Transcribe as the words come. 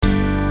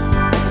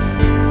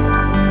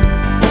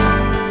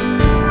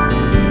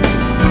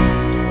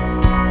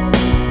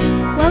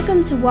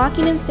Welcome to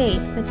Walking in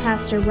Faith with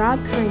Pastor Rob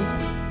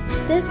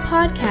Currington. This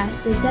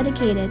podcast is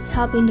dedicated to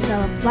helping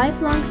develop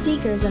lifelong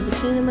seekers of the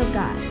kingdom of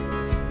God.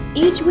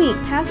 Each week,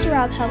 Pastor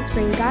Rob helps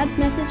bring God's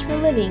message for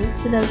living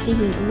to those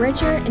seeking a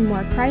richer and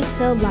more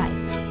Christ-filled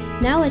life.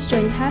 Now let's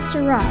join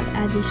Pastor Rob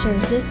as he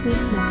shares this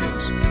week's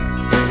message.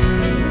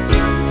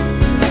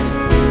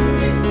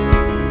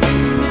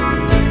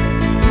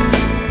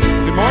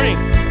 Good morning.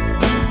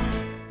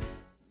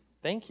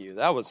 Thank you.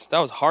 That was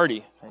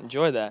hearty. I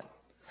enjoy that.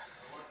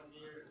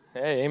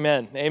 Hey,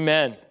 amen.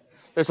 Amen.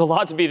 There's a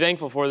lot to be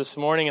thankful for this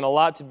morning and a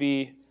lot to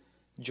be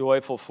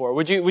joyful for.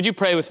 Would you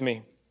pray with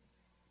me?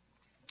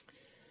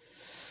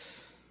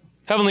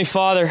 Heavenly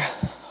Father,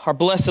 our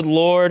blessed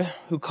Lord,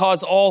 who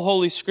caused all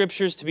holy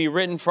scriptures to be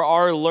written for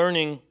our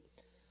learning,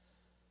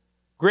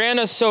 grant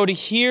us so to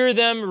hear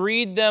them,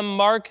 read them,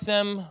 mark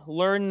them,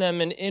 learn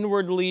them, and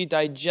inwardly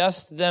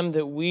digest them,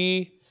 that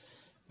we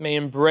may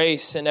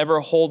embrace and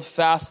ever hold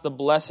fast the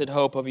blessed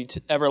hope of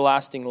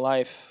everlasting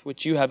life,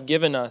 which you have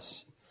given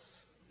us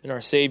in our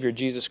Savior,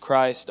 Jesus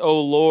Christ. O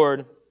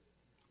Lord,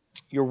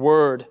 your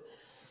word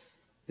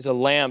is a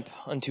lamp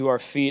unto our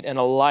feet and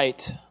a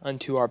light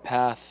unto our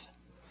path.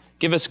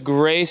 Give us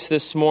grace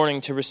this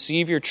morning to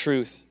receive your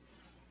truth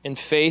in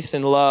faith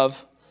and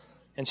love,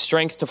 and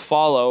strength to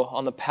follow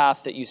on the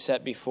path that you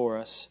set before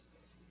us.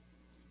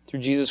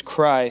 Through Jesus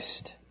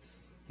Christ,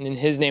 and in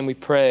his name we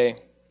pray.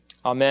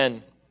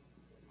 Amen.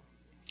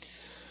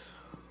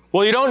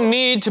 Well, you don't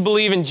need to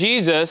believe in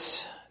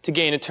Jesus to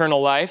gain eternal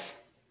life,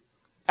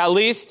 at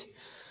least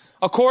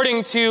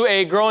according to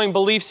a growing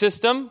belief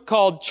system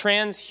called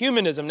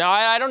transhumanism. Now,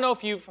 I don't know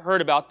if you've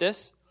heard about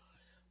this,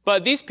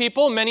 but these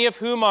people, many of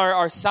whom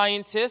are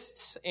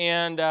scientists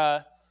and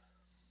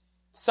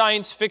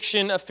science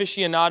fiction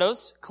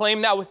aficionados,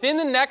 claim that within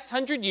the next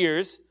 100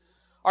 years,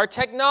 our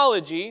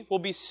technology will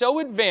be so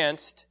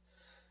advanced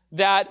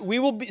that we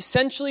will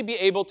essentially be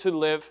able to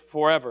live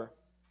forever.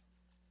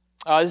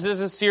 This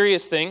is a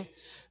serious thing.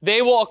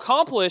 They will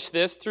accomplish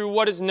this through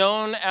what is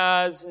known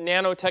as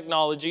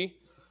nanotechnology.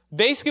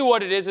 Basically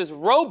what it is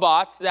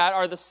robots that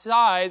are the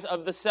size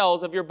of the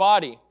cells of your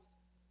body.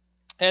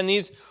 And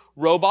these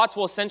robots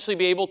will essentially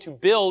be able to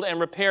build and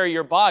repair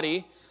your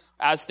body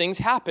as things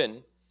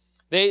happen.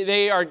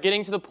 They are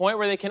getting to the point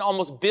where they can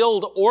almost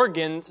build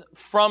organs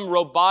from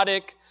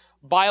robotic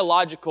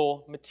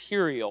biological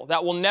material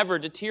that will never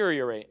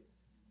deteriorate.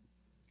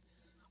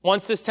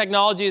 Once this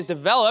technology is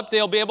developed,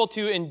 they'll be able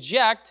to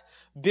inject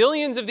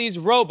billions of these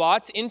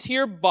robots into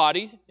your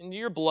body, into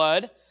your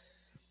blood.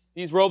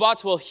 These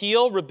robots will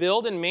heal,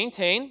 rebuild, and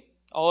maintain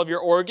all of your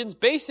organs,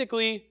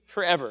 basically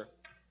forever.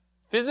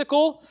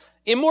 Physical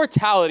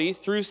immortality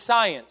through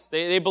science.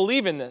 They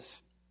believe in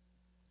this.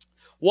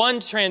 One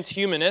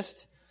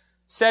transhumanist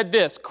said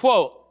this,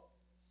 quote,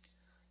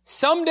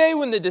 "Someday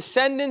when the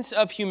descendants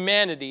of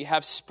humanity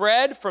have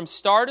spread from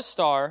star to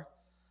star,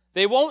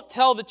 they won't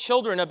tell the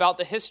children about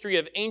the history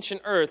of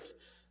ancient earth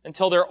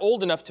until they're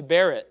old enough to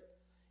bear it.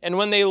 And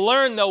when they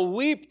learn, they'll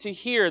weep to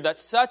hear that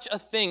such a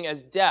thing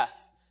as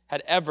death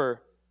had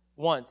ever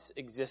once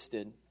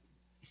existed."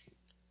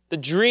 The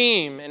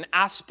dream and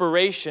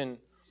aspiration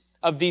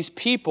of these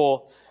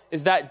people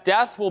is that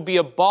death will be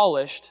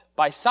abolished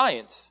by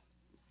science,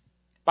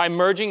 by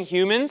merging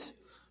humans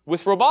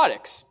with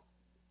robotics,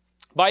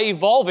 by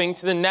evolving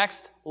to the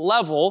next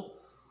level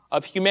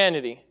of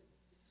humanity.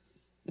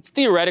 It's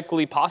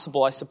theoretically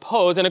possible, I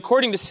suppose, and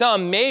according to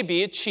some, may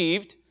be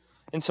achieved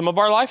in some of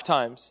our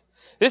lifetimes.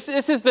 This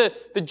is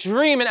the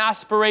dream and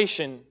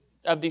aspiration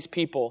of these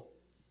people.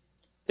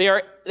 They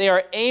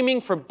are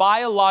aiming for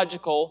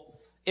biological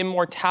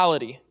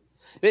immortality.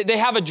 They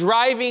have a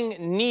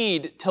driving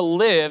need to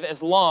live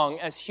as long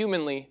as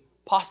humanly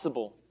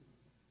possible.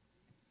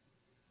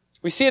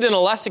 We see it in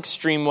a less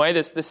extreme way,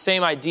 this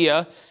same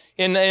idea,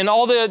 in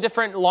all the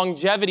different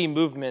longevity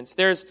movements.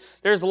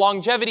 There's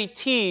longevity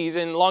teas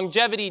and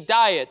longevity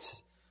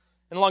diets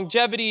and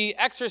longevity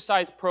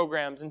exercise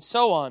programs and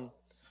so on,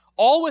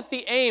 all with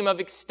the aim of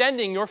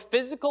extending your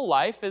physical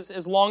life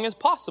as long as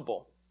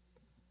possible.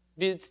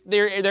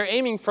 They're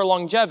aiming for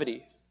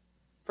longevity,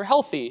 for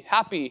healthy,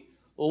 happy,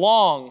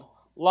 long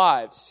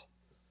lives.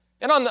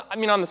 And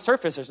on the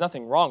surface, there's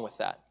nothing wrong with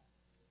that.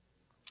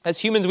 As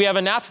humans, we have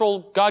a natural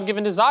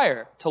God-given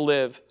desire to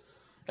live,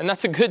 and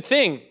that's a good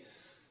thing.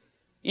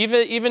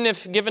 Even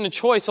if given a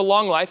choice, a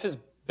long life is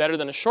better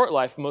than a short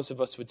life, most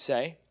of us would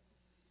say.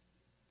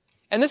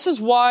 And this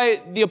is why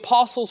the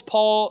Apostle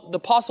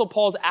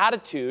Paul's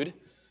attitude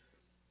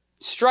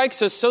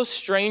strikes us so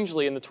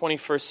strangely in the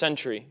 21st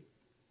century.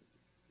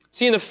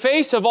 See, in the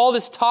face of all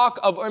this talk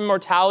of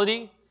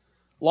immortality,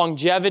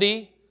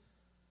 longevity,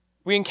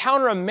 we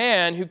encounter a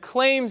man who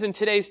claims in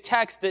today's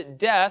text that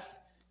death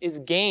is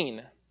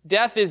gain.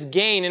 Death is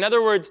gain. In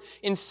other words,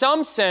 in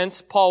some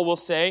sense, Paul will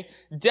say,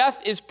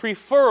 death is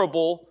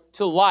preferable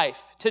to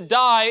life. To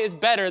die is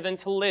better than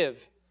to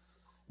live.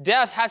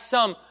 Death has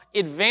some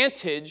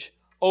advantage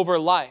over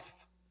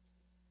life.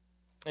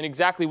 And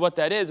exactly what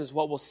that is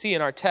what we'll see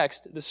in our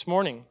text this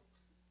morning.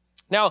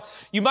 Now,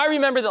 you might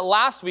remember that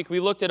last week we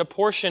looked at a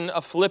portion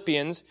of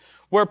Philippians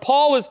where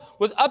Paul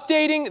was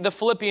updating the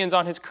Philippians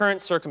on his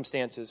current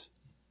circumstances.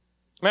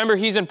 Remember,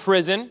 he's in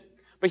prison,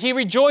 but he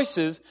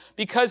rejoices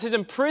because his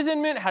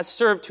imprisonment has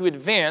served to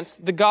advance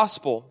the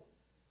gospel.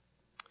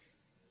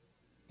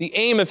 The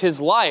aim of his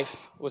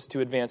life was to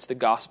advance the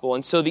gospel,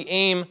 and so the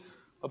aim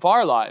of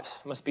our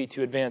lives must be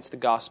to advance the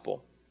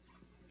gospel.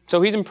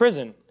 So he's in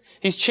prison.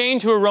 He's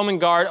chained to a Roman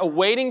guard,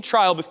 awaiting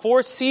trial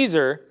before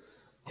Caesar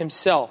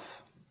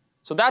himself.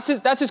 So that's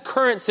his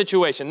current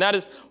situation. That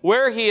is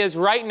where he is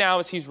right now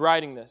as he's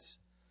writing this.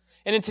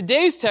 And in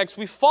today's text,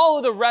 we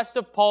follow the rest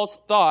of Paul's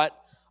thought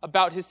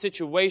about his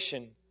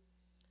situation.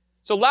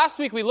 So last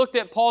week we looked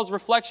at Paul's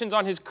reflections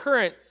on his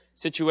current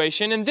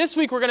situation, and this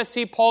week we're going to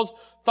see Paul's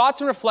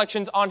thoughts and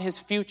reflections on his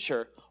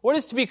future. What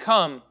is to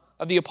become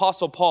of the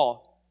Apostle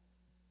Paul?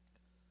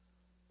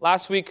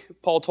 Last week,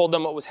 Paul told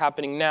them what was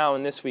happening now,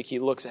 and this week he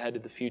looks ahead to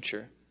the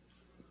future.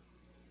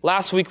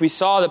 Last week we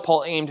saw that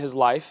Paul aimed his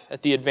life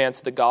at the advance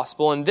of the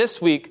gospel, and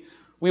this week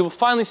we will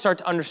finally start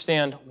to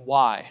understand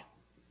why.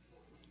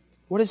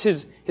 What is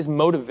his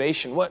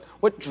motivation?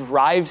 What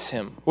drives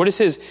him? What is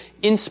his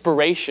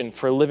inspiration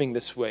for living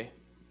this way?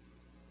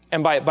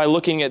 And by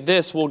looking at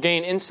this, we'll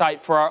gain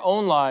insight for our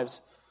own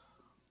lives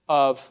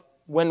of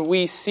when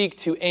we seek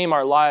to aim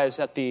our lives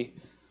at the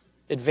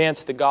advance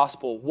of the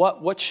gospel.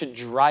 What should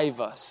drive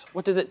us?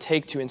 What does it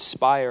take to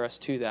inspire us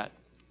to that?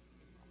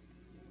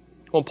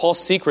 Well, Paul's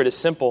secret is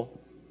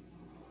simple.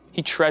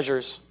 He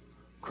treasures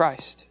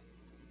Christ.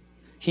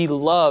 He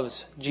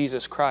loves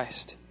Jesus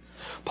Christ.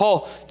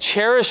 Paul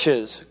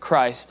cherishes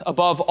Christ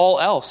above all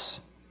else.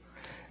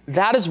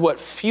 That is what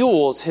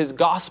fuels his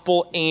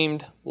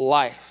gospel-aimed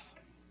life.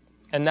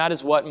 And that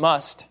is what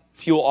must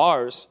fuel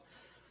ours.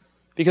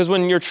 Because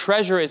when your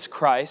treasure is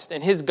Christ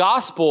and his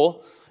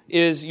gospel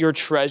is your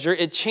treasure,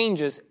 it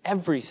changes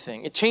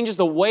everything. It changes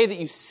the way that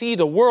you see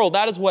the world.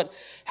 That is what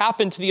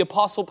happened to the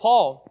Apostle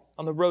Paul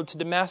on the road to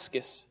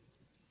Damascus.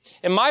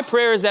 And my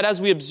prayer is that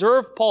as we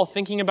observe Paul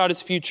thinking about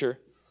his future,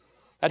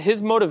 that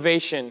his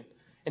motivation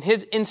and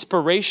his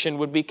inspiration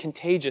would be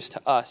contagious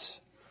to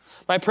us.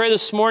 My prayer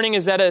this morning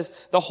is that as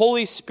the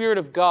Holy Spirit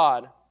of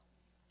God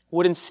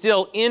would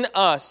instill in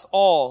us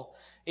all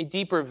a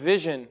deeper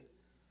vision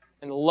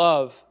and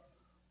love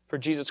for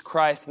Jesus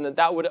Christ, and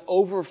that would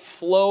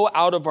overflow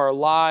out of our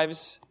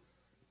lives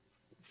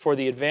for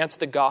the advance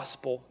of the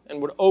gospel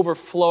and would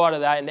overflow out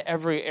of that into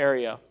every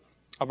area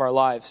of our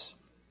lives.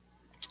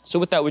 So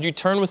with that, would you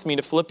turn with me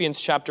to Philippians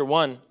chapter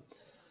 1?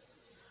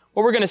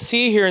 What we're going to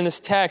see here in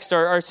this text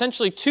are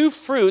essentially two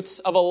fruits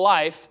of a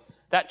life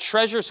that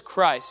treasures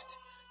Christ.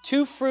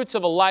 Two fruits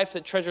of a life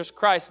that treasures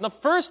Christ. And the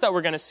first that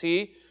we're going to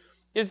see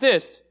is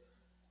this.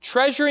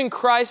 Treasuring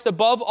Christ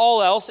above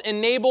all else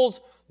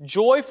enables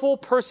joyful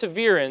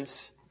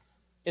perseverance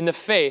in the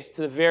faith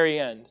to the very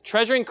end.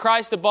 Treasuring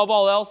Christ above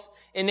all else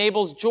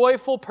enables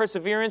joyful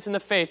perseverance in the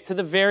faith to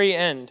the very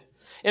end.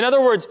 In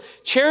other words,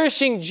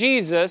 cherishing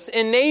Jesus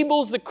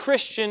enables the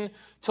Christian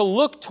to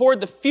look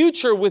toward the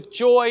future with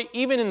joy,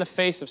 even in the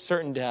face of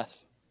certain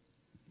death.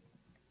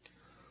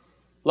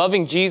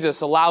 Loving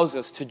Jesus allows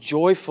us to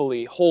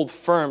joyfully hold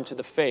firm to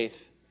the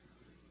faith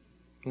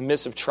in the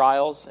midst of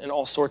trials and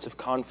all sorts of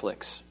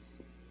conflicts.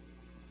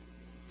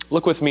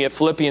 Look with me at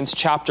Philippians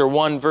chapter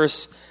 1,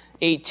 verse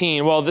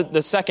 18. Well,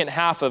 the second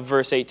half of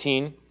verse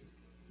 18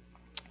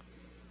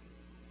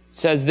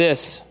 says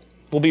this.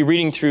 We'll be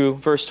reading through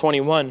verse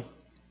 21.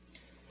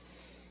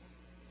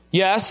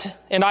 Yes,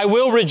 and I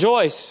will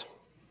rejoice,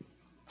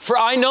 for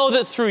I know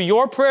that through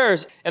your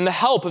prayers and the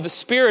help of the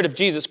Spirit of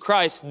Jesus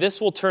Christ,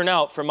 this will turn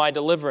out for my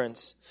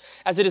deliverance,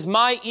 as it is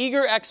my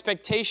eager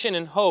expectation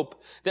and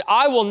hope that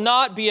I will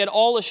not be at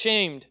all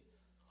ashamed,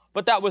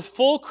 but that with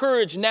full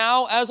courage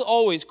now, as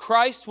always,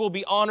 Christ will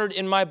be honored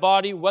in my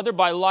body, whether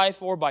by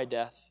life or by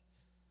death.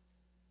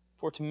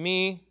 For to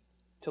me,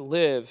 to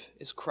live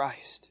is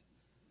Christ,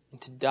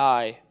 and to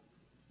die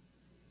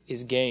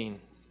is gain.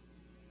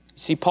 You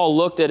see, Paul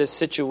looked at his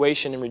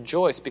situation and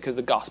rejoiced because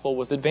the gospel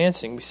was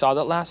advancing. We saw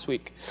that last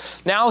week.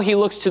 Now he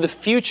looks to the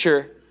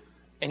future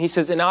and he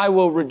says, and I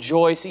will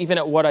rejoice even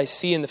at what I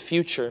see in the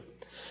future,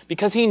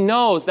 because he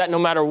knows that no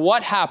matter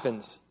what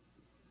happens,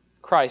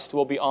 Christ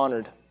will be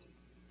honored.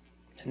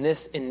 And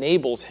this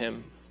enables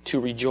him to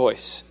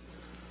rejoice.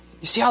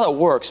 You see how that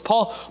works?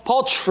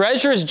 Paul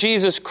treasures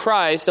Jesus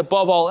Christ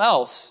above all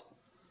else.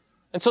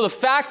 And so the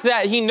fact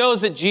that he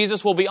knows that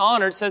Jesus will be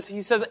honored,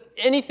 he says,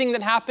 anything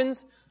that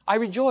happens, I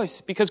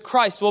rejoice because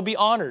Christ will be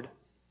honored.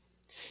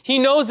 He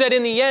knows that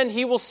in the end,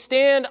 he will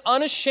stand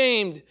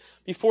unashamed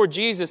before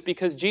Jesus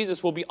because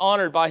Jesus will be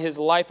honored by his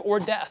life or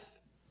death.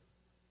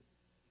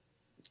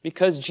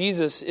 Because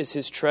Jesus is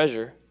his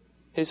treasure,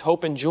 his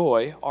hope and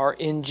joy are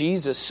in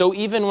Jesus. So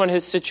even when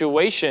his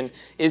situation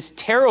is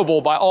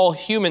terrible by all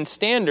human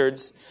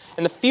standards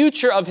and the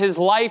future of his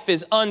life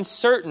is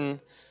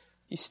uncertain,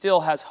 he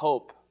still has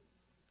hope.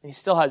 He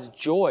still has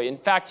joy. In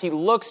fact, he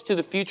looks to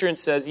the future and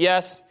says,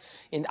 yes,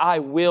 and I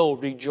will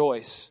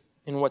rejoice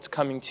in what's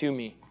coming to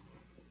me.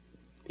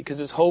 Because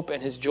his hope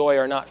and his joy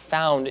are not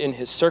found in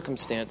his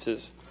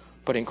circumstances,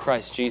 but in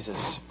Christ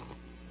Jesus.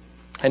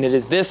 And it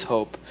is this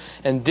hope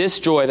and this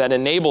joy that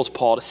enables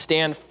Paul to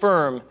stand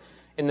firm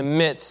in the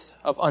midst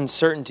of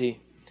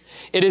uncertainty.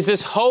 It is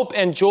this hope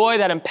and joy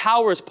that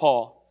empowers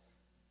Paul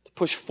to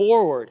push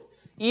forward,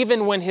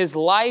 even when his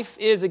life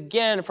is,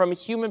 again, from a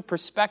human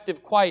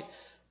perspective, quite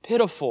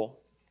pitiful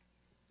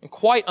and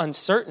quite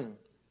uncertain.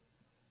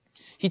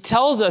 He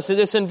tells us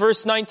this in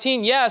verse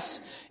 19,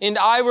 yes, and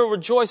I will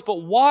rejoice,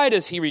 but why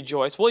does he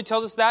rejoice? Well, he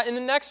tells us that in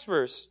the next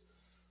verse.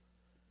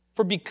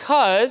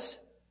 Because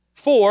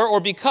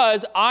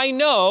I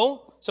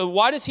know, so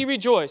why does he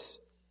rejoice?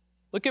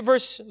 Look at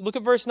verse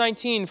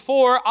 19.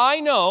 For I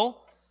know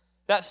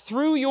that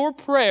through your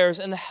prayers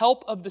and the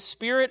help of the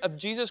Spirit of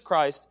Jesus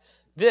Christ,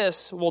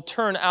 this will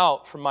turn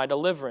out for my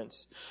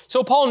deliverance.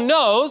 So Paul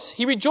knows,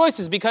 he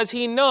rejoices because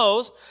he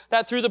knows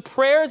that through the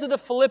prayers of the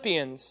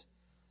Philippians,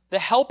 the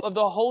help of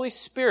the Holy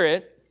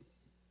Spirit,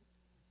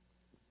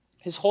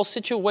 his whole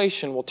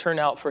situation will turn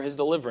out for his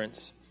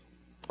deliverance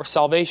or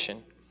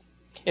salvation.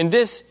 In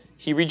this,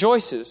 he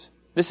rejoices.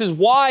 This is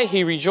why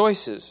he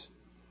rejoices.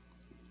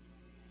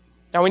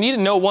 Now, we need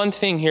to know one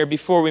thing here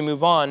before we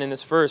move on in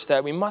this verse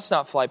that we must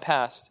not fly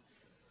past.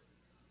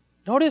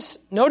 Notice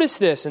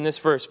this in this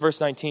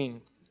verse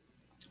 19.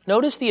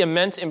 Notice the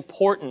immense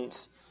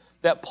importance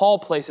that Paul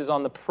places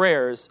on the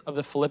prayers of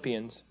the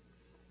Philippians.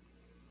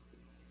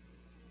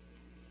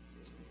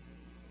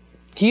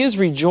 He is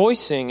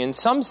rejoicing in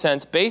some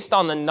sense based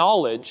on the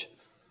knowledge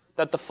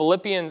that the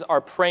Philippians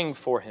are praying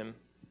for him.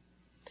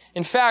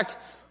 In fact,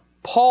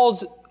 Paul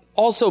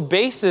also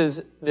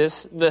bases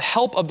the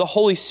help of the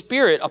Holy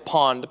Spirit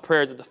upon the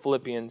prayers of the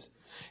Philippians.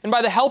 And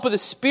by the help of the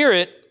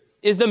Spirit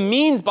is the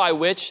means by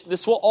which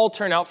this will all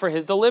turn out for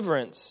his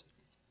deliverance.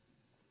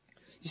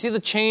 You see the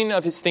chain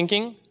of his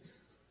thinking?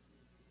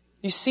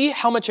 You see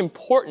how much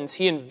importance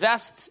he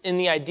invests in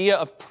the idea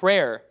of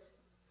prayer.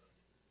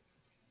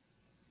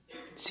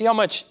 See how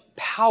much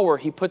power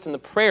he puts in the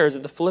prayers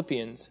of the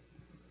Philippians.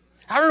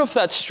 I don't know if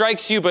that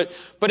strikes you, but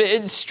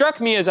it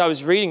struck me as I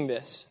was reading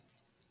this.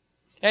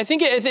 And I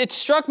think it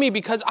struck me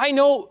because I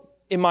know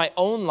in my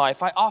own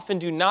life, I often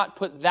do not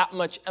put that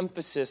much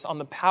emphasis on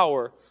the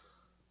power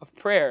of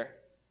prayer.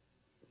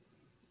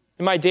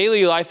 In my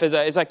daily life,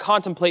 as I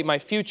contemplate my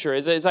future,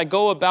 as I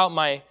go about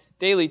my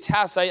daily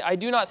tasks, I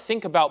do not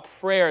think about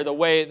prayer the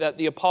way that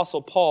the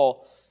Apostle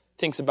Paul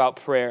thinks about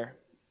prayer.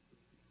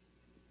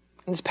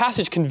 And this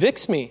passage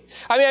convicts me.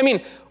 I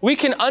mean, we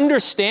can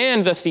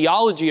understand the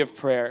theology of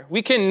prayer.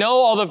 We can know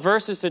all the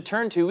verses to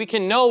turn to. We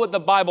can know what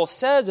the Bible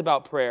says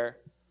about prayer.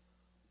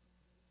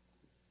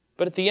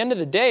 But at the end of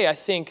the day, I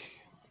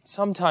think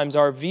sometimes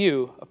our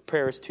view of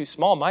prayer is too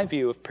small. My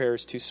view of prayer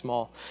is too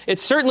small.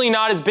 It's certainly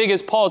not as big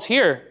as Paul's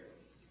here.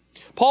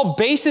 Paul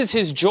bases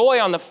his joy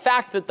on the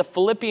fact that the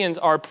Philippians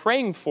are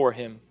praying for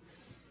him.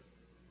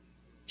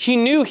 He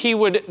knew he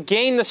would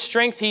gain the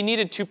strength he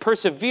needed to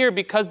persevere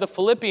because the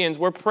Philippians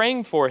were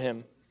praying for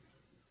him.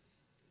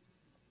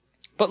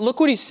 But look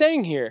what he's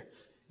saying here.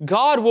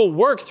 God will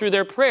work through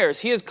their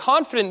prayers. He is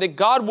confident that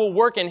God will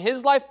work in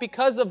his life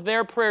because of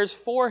their prayers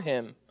for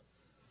him.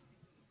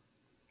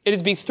 It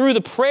is through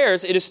the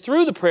prayers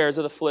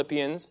of the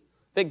Philippians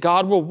that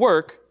God will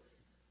work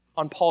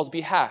on Paul's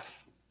behalf.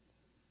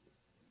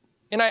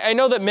 And I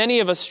know that many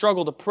of us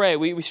struggle to pray.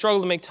 We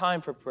struggle to make time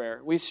for prayer.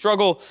 We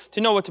struggle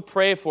to know what to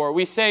pray for.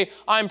 We say,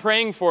 I'm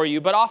praying for you,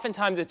 but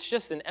oftentimes it's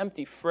just an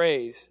empty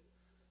phrase.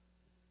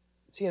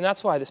 See, and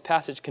that's why this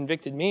passage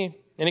convicted me,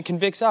 and it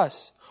convicts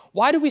us.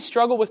 Why do we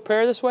struggle with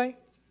prayer this way?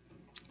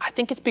 I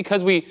think it's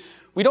because we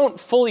don't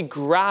fully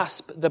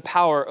grasp the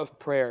power of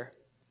prayer.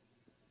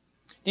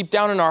 Deep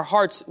down in our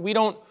hearts, we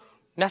don't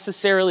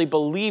necessarily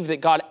believe that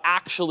God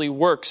actually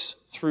works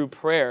through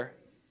prayer.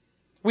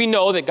 We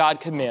know that God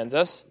commands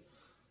us.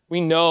 We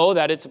know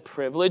that it's a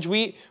privilege.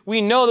 We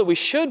know that we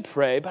should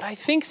pray, but I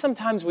think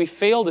sometimes we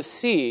fail to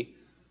see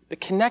the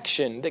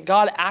connection that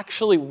God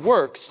actually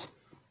works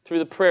through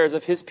the prayers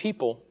of his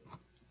people.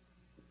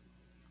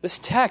 This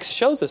text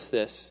shows us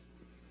this.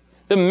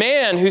 The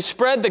man who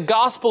spread the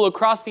gospel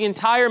across the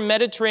entire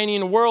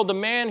Mediterranean world, the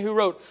man who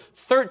wrote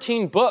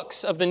 13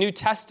 books of the New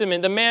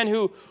Testament, the man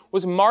who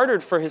was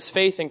martyred for his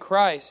faith in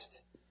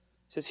Christ,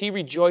 says he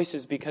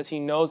rejoices because he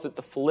knows that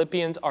the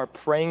Philippians are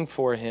praying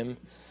for him.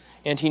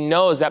 And he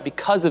knows that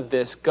because of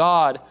this,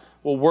 God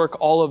will work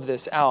all of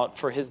this out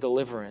for his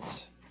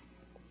deliverance.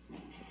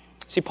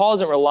 See, Paul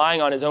isn't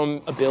relying on his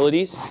own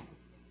abilities.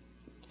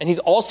 And he's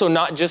also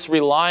not just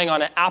relying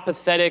on an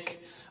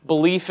apathetic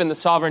belief in the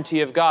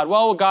sovereignty of God.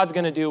 Well, God's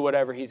going to do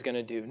whatever he's going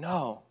to do.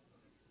 No.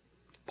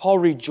 Paul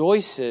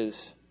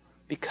rejoices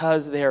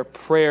because they are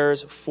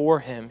prayers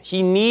for him.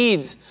 He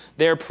needs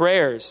their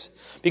prayers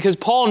because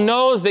Paul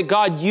knows that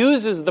God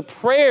uses the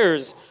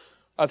prayers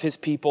of his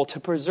people to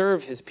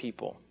preserve his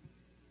people.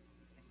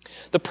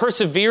 The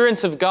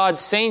perseverance of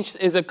God's saints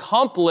is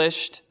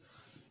accomplished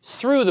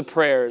through the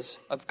prayers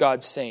of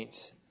God's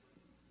saints.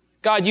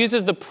 God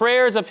uses the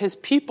prayers of his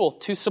people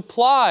to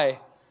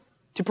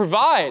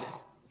provide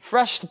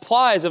fresh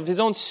supplies of his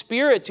own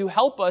Spirit to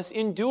help us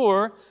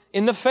endure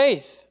in the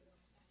faith.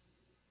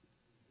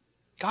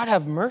 God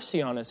have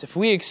mercy on us if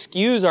we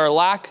excuse our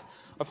lack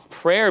of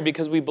prayer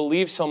because we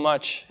believe so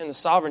much in the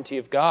sovereignty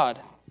of God.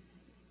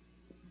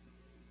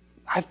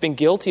 I've been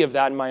guilty of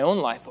that in my own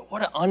life, but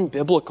what an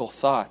unbiblical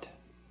thought.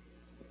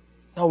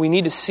 No, we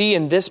need to see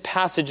in this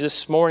passage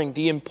this morning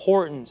the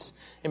importance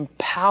and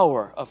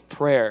power of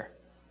prayer.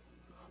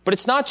 But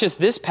it's not just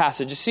this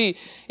passage. You see,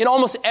 in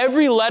almost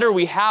every letter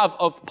we have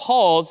of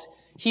Paul's,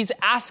 he's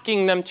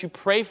asking them to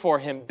pray for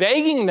him,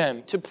 begging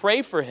them to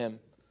pray for him.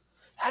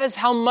 That is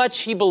how much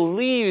he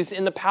believes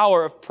in the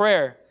power of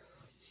prayer.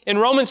 In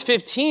Romans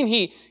 15,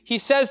 he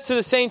says to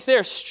the saints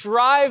there,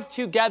 strive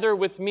together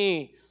with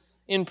me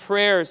in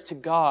prayers to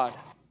God.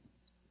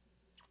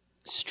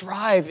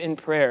 Strive in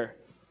prayer.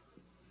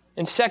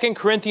 In 2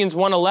 Corinthians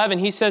 1:11,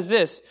 he says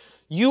this,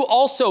 you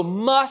also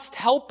must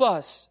help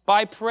us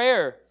by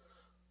prayer,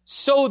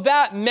 so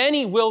that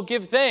many will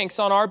give thanks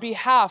on our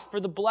behalf for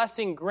the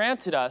blessing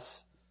granted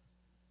us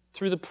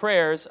through the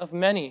prayers of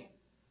many.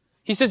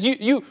 He says,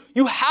 you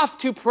have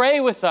to pray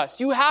with us.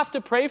 You have to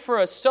pray for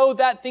us so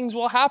that things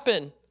will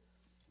happen.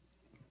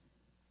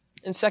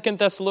 In 2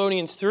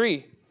 Thessalonians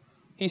 3,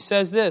 he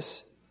says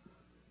this.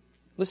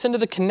 Listen to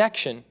the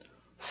connection.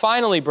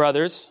 Finally,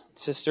 brothers,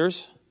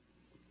 sisters,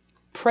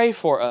 pray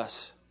for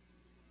us,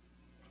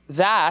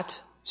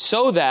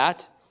 so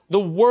that the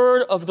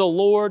word of the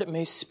Lord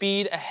may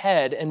speed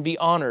ahead and be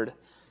honored,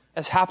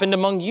 as happened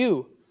among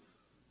you,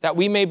 that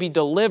we may be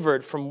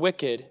delivered from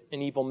wicked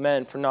and evil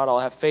men, for not all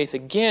have faith.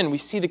 Again, we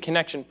see the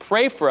connection.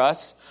 Pray for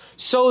us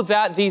so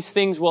that these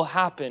things will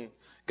happen.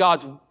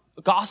 God's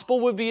gospel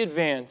will be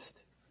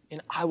advanced,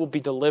 and I will be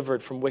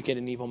delivered from wicked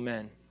and evil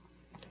men.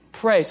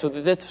 Pray so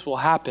that this will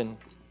happen.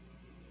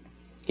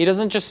 He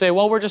doesn't just say,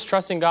 well, we're just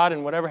trusting God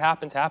and whatever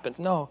happens, happens.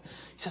 No,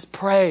 he says,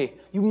 pray.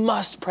 You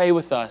must pray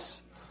with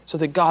us so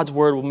that God's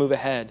word will move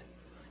ahead.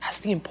 That's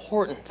the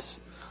importance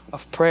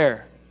of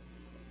prayer.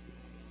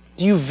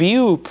 Do you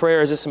view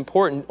prayer as this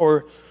important,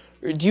 or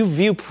do you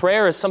view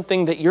prayer as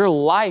something that your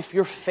life,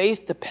 your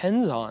faith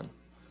depends on?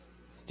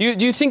 Do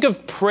you think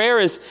of prayer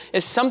as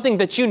something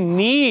that you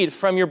need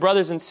from your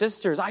brothers and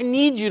sisters? I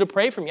need you to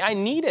pray for me. I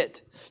need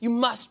it. You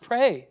must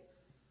pray.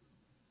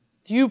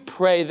 Do you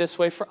pray this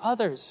way for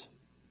others?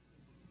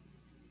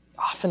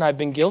 Often I've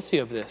been guilty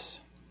of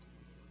this.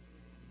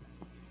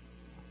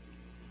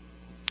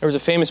 There was a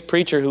famous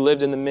preacher who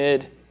lived in the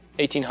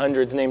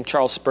mid-1800s named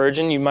Charles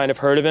Spurgeon. You might have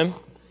heard of him.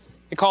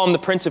 They call him the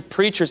Prince of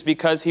Preachers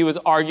because he was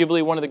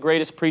arguably one of the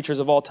greatest preachers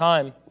of all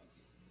time.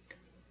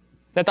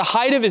 At the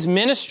height of his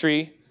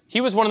ministry, he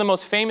was one of the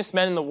most famous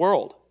men in the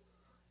world,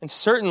 and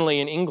certainly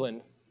in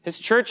England. His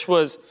church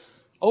was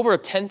over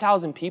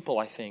 10,000 people,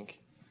 I think.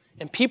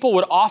 And people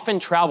would often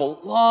travel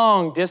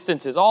long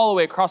distances all the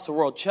way across the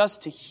world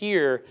just to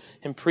hear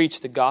him preach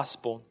the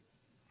gospel.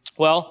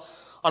 Well,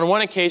 on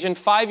one occasion,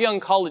 5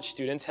 young college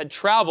students had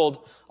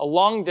traveled a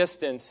long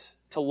distance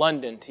to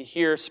London to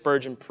hear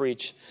Spurgeon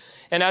preach.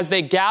 And as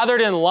they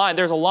gathered in line,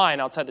 there's a line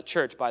outside the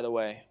church, by the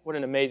way. What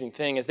an amazing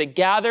thing. As they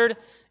gathered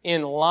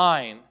in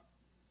line,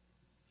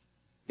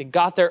 they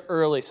got there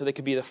early so they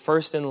could be the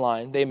first in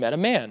line. They met a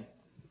man.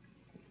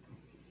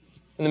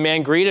 And the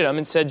man greeted them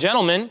and said,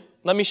 gentlemen,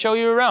 let me show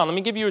you around. Let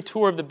me give you a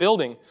tour of the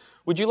building.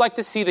 Would you like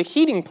to see the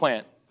heating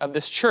plant of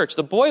this church,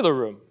 the boiler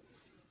room?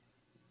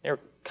 They were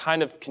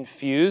kind of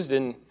confused,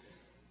 and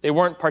they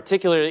weren't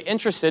particularly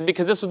interested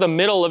because this was the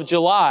middle of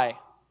July.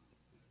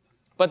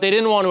 But they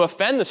didn't want to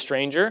offend the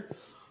stranger,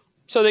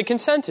 so they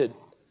consented.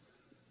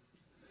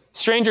 The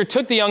stranger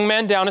took the young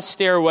man down a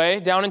stairway,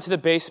 down into the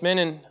basement,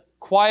 and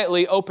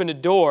quietly opened a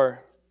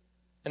door.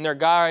 And their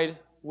guide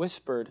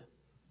whispered,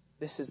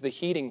 "This is the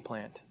heating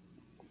plant."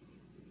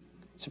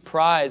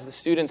 Surprised, the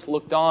students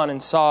looked on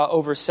and saw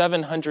over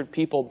 700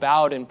 people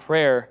bowed in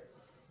prayer,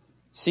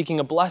 seeking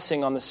a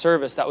blessing on the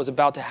service that was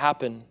about to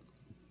happen.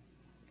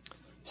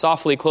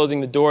 Softly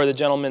closing the door, the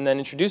gentleman then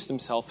introduced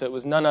himself. It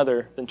was none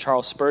other than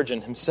Charles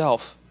Spurgeon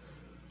himself.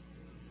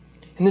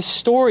 And this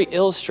story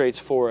illustrates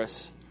for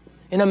us,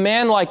 in a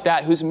man like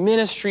that whose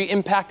ministry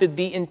impacted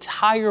the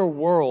entire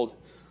world,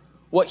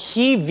 what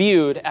he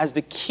viewed as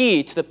the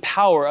key to the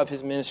power of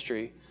his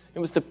ministry. It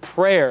was the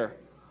prayer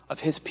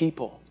of his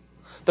people.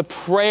 The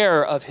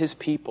prayer of his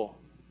people.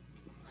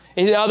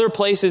 In other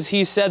places,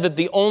 he said that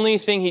the only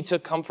thing he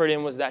took comfort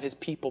in was that his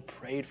people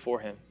prayed for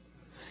him.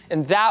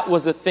 And that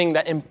was the thing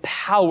that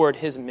empowered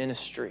his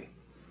ministry.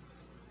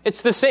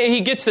 It's the same.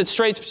 He gets it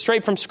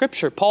straight from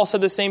Scripture. Paul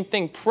said the same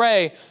thing.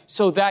 Pray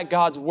so that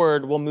God's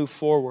word will move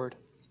forward.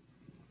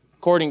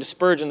 According to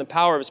Spurgeon, the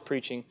power of his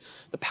preaching,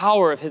 the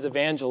power of his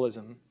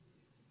evangelism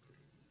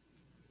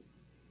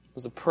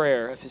was the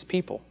prayer of his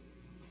people.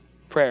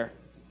 Prayer.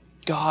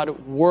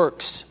 God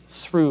works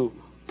through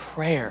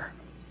prayer.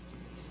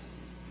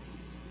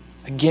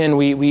 Again,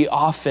 we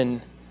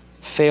often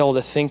fail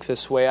to think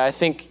this way. I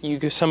think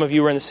some of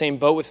you are in the same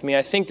boat with me.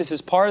 I think this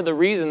is part of the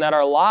reason that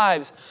our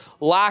lives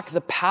lack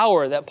the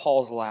power that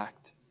Paul's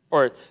lacked,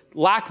 or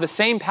lack the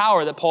same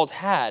power that Paul's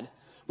had.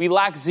 We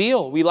lack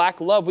zeal, we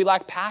lack love, we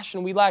lack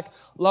passion, we lack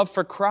love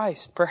for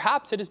Christ.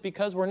 Perhaps it is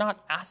because we're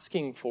not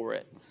asking for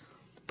it.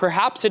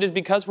 Perhaps it is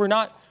because we're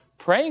not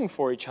praying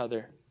for each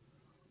other.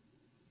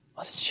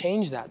 Let us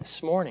change that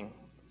this morning.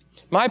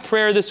 My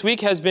prayer this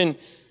week has been,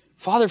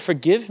 Father,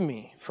 forgive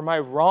me for my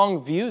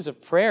wrong views of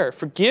prayer.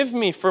 Forgive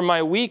me for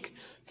my weak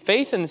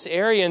faith in this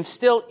area, and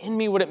still in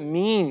me what it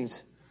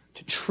means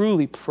to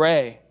truly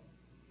pray.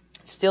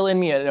 Still in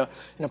me an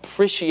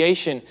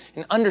appreciation,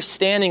 an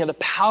understanding of the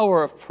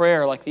power of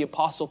prayer like the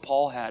Apostle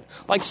Paul had,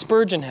 like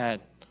Spurgeon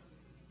had.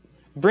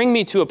 Bring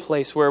me to a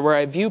place where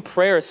I view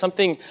prayer as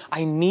something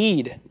I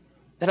need,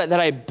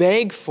 that I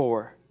beg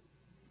for.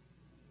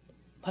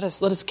 Let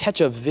us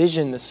catch a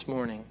vision this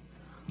morning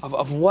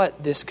of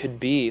what this could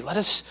be. Let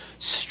us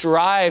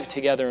strive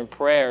together in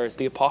prayer as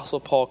the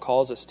Apostle Paul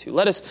calls us to.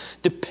 Let us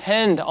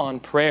depend on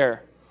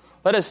prayer.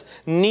 Let us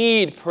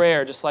need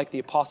prayer just like the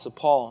Apostle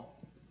Paul.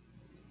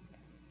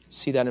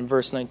 See that in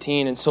verse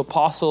 19. And so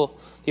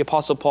the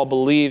Apostle Paul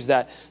believes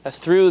that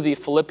through the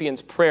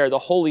Philippians prayer, the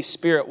Holy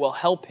Spirit will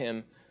help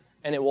him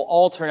and it will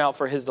all turn out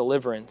for his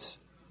deliverance.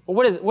 Well,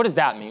 what does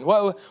that mean?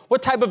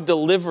 What type of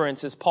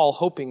deliverance is Paul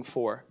hoping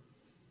for?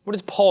 What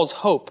is Paul's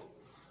hope?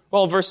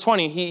 Well, verse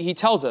 20, he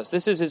tells us,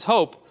 this is his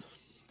hope,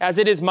 as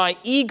it is my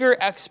eager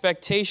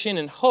expectation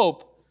and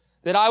hope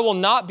that I will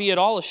not be at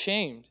all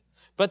ashamed,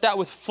 but that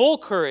with full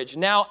courage,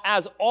 now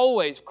as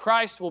always,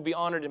 Christ will be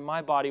honored in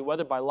my body,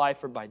 whether by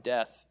life or by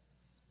death.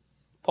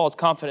 Paul's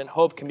confident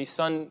hope can be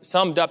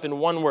summed up in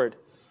one word: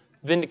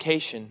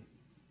 vindication.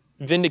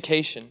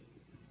 Vindication.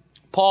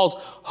 Paul's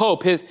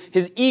hope,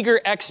 his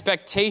eager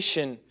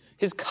expectation,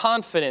 his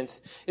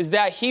confidence is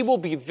that he will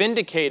be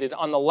vindicated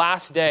on the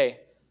last day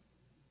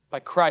by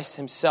Christ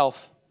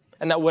himself,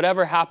 and that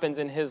whatever happens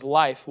in his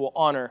life will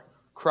honor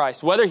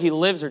Christ, whether he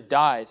lives or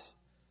dies.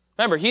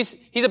 Remember, he's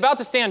about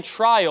to stand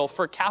trial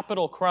for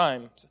capital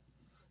crimes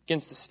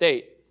against the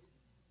state.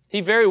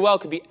 He very well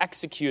could be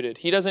executed.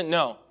 He doesn't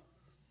know.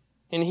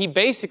 And he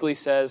basically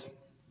says,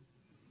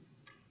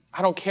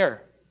 I don't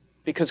care,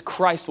 because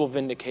Christ will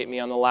vindicate me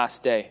on the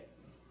last day.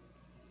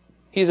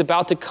 He's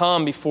about to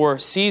come before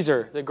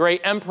Caesar, the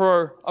great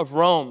emperor of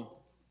Rome.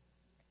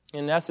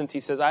 In essence, he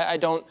says, I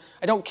don't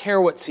care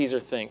what Caesar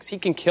thinks. He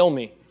can kill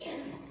me.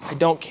 I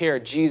don't care.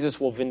 Jesus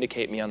will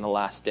vindicate me on the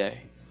last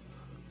day.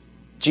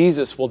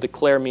 Jesus will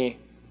declare me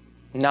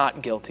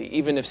not guilty,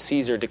 even if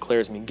Caesar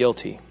declares me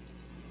guilty.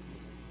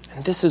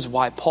 And this is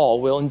why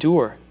Paul will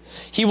endure.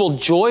 He will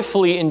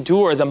joyfully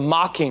endure the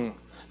mocking,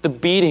 the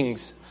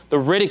beatings, the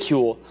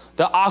ridicule,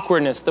 the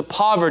awkwardness, the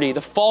poverty,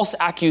 the false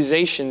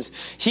accusations.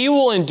 He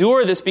will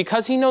endure this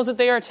because he knows that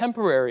they are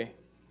temporary.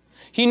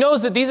 He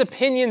knows that these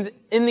opinions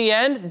in the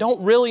end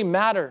don't really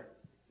matter.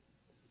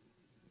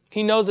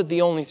 He knows that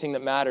the only thing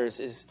that matters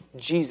is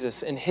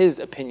Jesus and his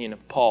opinion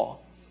of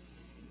Paul.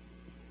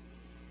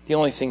 The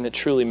only thing that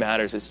truly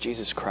matters is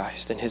Jesus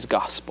Christ and his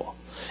gospel.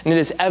 And it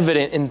is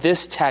evident in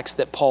this text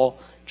that Paul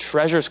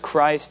treasures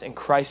Christ and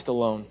Christ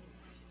alone.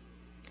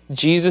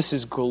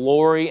 Jesus'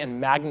 glory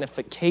and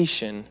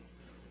magnification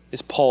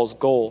is Paul's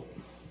goal.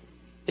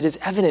 It is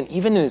evident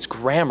even in his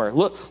grammar.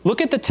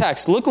 Look at the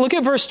text. Look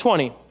at verse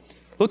 20.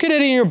 Look at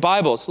it in your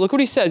Bibles. Look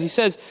what he says. He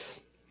says,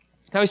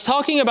 now he's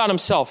talking about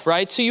himself,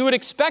 right? So you would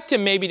expect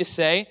him maybe to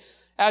say,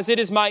 as it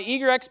is my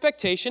eager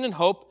expectation and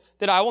hope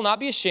that I will not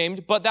be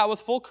ashamed, but that with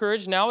full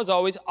courage, now as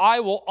always, I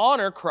will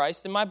honor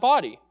Christ in my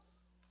body,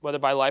 whether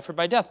by life or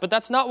by death. But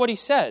that's not what he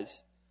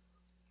says.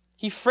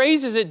 He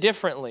phrases it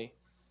differently.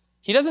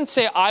 He doesn't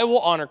say, I will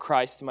honor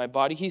Christ in my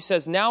body. He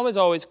says, now as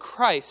always,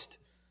 Christ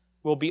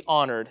will be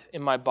honored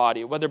in my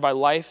body, whether by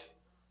life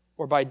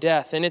or by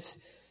death. And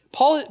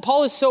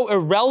Paul is so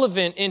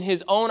irrelevant in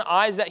his own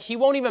eyes that he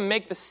won't even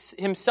make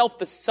himself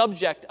the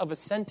subject of a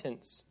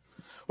sentence.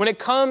 When it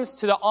comes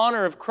to the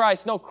honor of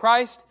Christ, no,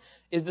 Christ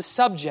is the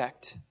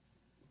subject.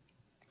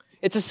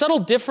 It's a subtle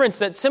difference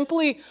that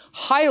simply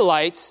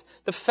highlights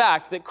the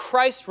fact that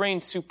Christ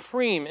reigns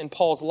supreme in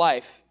Paul's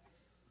life.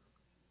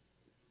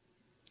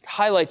 It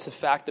highlights the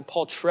fact that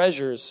Paul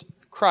treasures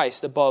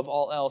Christ above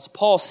all else.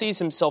 Paul sees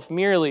himself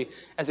merely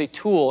as a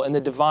tool in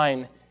the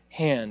divine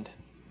hand.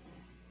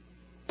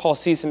 Paul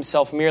sees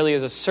himself merely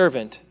as a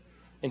servant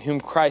in whom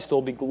Christ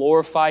will be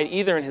glorified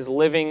either in his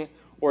living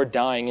or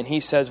dying. And he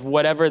says,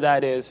 whatever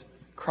that is,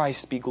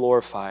 Christ be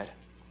glorified.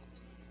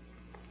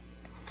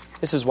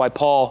 This is why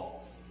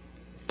Paul,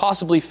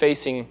 possibly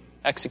facing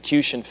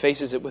execution,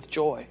 faces it with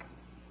joy.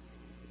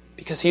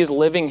 Because he is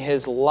living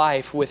his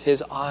life with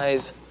his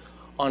eyes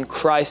on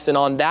Christ, and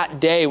on that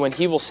day when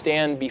he will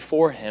stand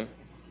before him,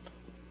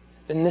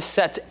 then this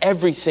sets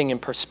everything in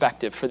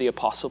perspective for the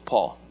Apostle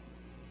Paul.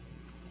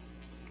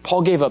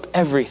 Paul gave up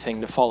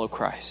everything to follow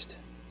Christ.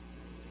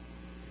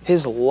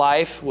 His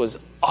life was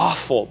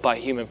awful by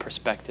human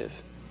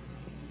perspective.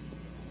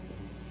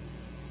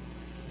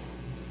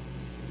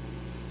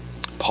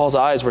 Paul's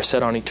eyes were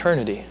set on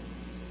eternity.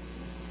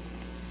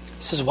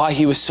 This is why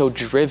he was so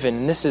driven,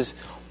 and this is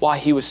why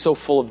he was so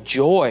full of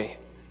joy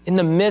in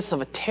the midst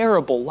of a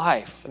terrible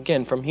life,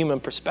 again, from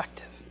human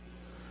perspective.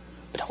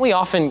 But don't we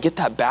often get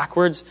that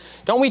backwards?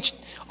 Don't we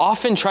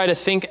often try to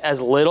think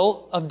as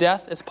little of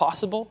death as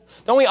possible?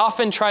 Don't we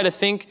often try to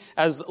think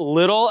as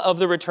little of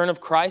the return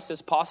of Christ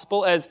as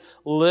possible, as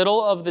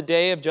little of the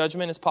day of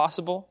judgment as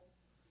possible?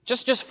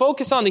 Just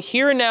focus on the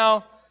here and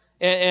now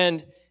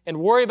and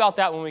worry about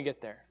that when we get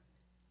there.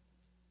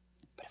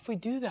 But if we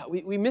do that,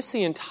 we miss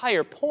the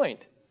entire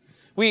point.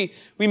 We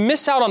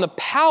miss out on the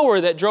power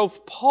that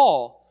drove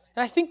Paul.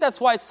 And I think that's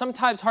why it's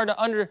sometimes hard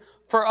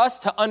for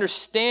us to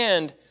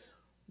understand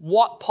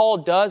what Paul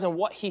does and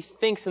what he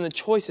thinks and the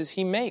choices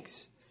he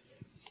makes.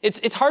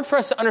 It's hard for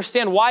us to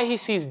understand why he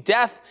sees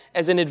death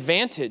as an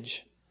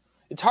advantage.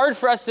 It's hard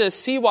for us to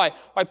see why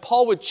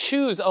Paul would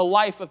choose a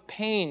life of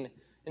pain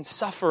and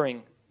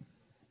suffering,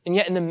 and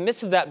yet in the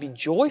midst of that be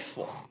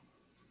joyful.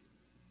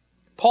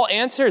 Paul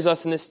answers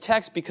us in this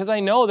text, because I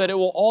know that it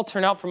will all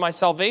turn out for my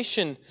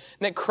salvation and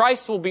that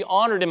Christ will be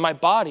honored in my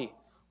body,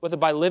 whether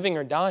by living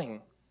or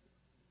dying.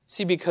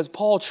 See, because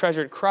Paul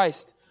treasured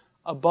Christ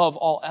above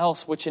all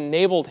else, which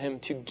enabled him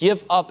to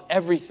give up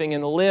everything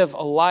and live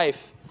a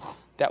life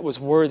that was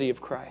worthy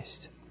of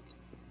Christ.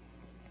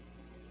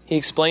 He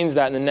explains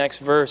that in the next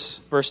verse,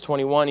 verse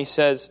 21. He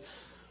says,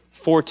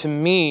 "For to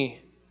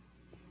me,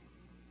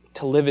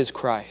 to live is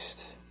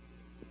Christ,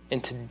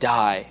 and to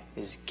die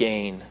is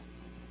gain."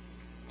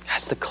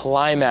 That's the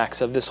climax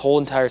of this whole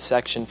entire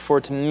section.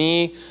 For to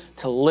me,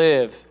 to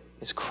live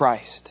is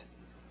Christ,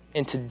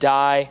 and to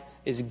die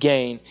is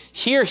gain.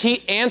 Here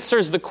he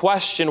answers the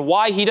question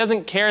why he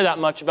doesn't care that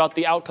much about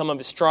the outcome of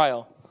his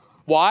trial.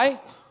 Why?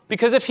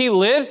 Because if he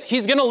lives,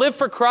 he's going to live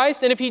for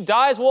Christ, and if he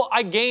dies, well,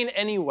 I gain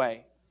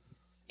anyway.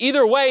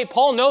 Either way,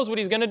 Paul knows what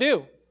he's going to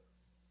do.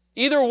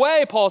 Either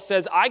way, Paul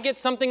says, I get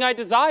something I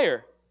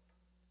desire.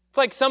 It's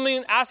like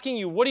someone asking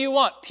you, what do you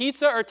want,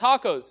 pizza or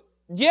tacos?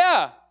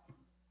 Yeah.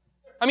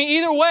 I mean,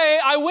 either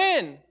way, I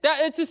win.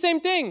 It's the same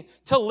thing.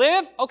 To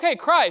live, okay,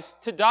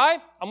 Christ. To die,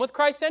 I'm with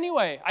Christ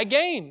anyway. I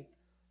gain.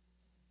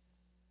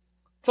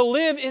 To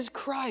live is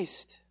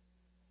Christ.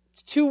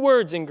 It's 2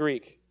 words in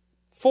Greek,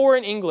 4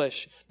 in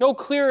English. No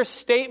clearer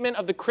statement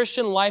of the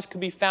Christian life could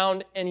be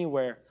found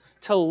anywhere.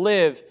 To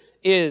live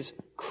is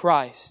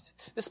Christ.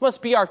 This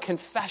must be our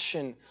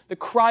confession, the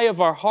cry of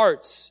our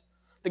hearts,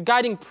 the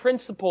guiding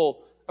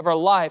principle of our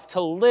life. To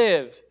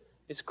live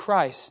is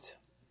Christ.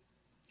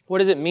 What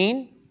does it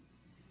mean?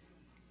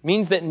 It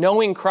means that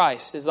knowing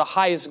Christ is the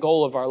highest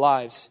goal of our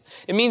lives.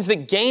 It means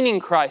that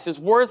gaining Christ is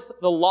worth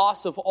the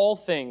loss of all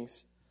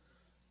things.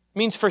 It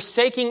means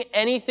forsaking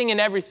anything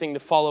and everything to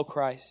follow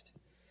Christ.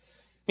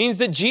 It means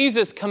that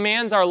Jesus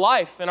commands our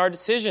life and our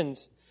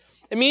decisions.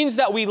 It means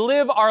that we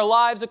live our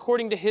lives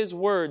according to His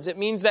words. It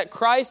means that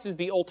Christ is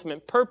the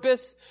ultimate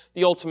purpose,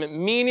 the ultimate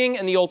meaning,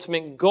 and the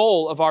ultimate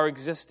goal of our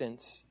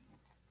existence.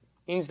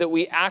 It means that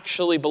we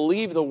actually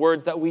believe the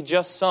words that we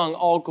just sung,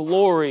 all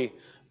glory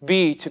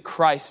be to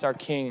Christ our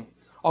King.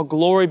 All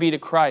glory be to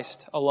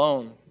Christ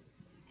alone.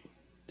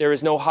 There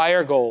is no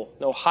higher goal,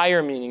 no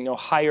higher meaning, no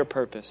higher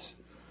purpose.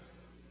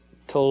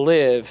 To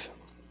live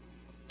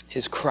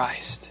is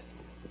Christ.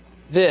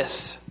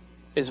 This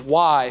is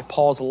why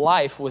Paul's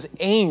life was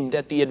aimed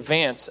at the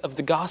advance of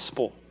the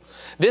gospel.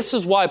 This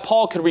is why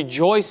Paul could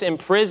rejoice in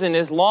prison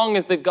as long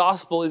as the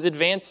gospel is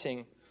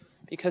advancing,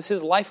 because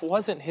his life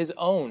wasn't his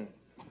own.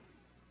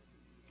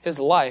 His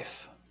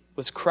life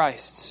was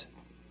Christ's.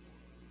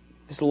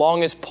 As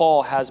long as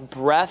Paul has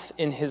breath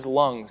in his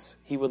lungs,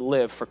 he would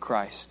live for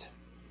Christ.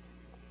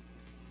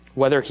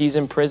 Whether he's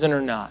in prison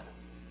or not,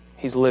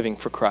 he's living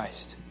for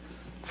Christ.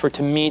 For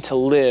to me to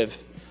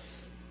live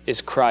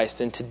is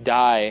Christ, and to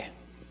die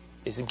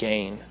is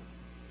gain.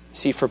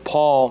 See, for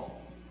Paul,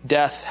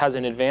 death has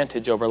an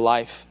advantage over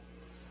life.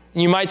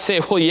 And you might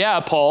say, well, yeah,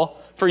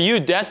 Paul, for you,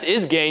 death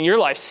is gain. Your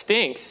life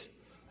stinks.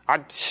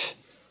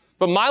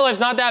 But my life's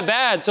not that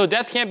bad, so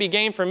death can't be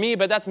gain for me.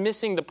 But that's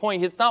missing the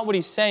point. It's not what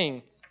he's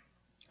saying.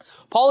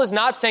 Paul is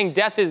not saying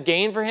death is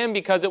gain for him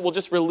because it will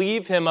just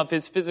relieve him of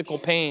his physical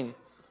pain.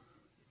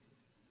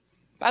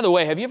 By the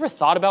way, have you ever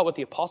thought about what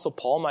the Apostle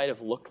Paul might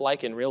have looked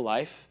like in real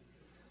life?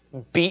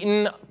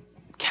 Beaten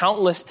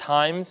countless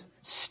times,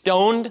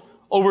 stoned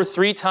over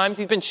 3 times.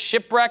 He's been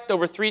shipwrecked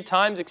over 3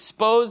 times,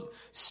 exposed,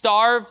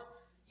 starved.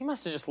 He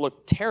must have just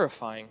looked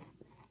terrifying.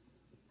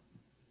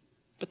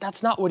 But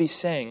that's not what he's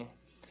saying.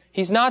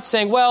 He's not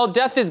saying, well,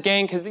 death is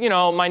gain because,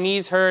 my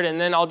knees hurt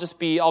and then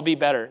I'll be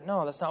better.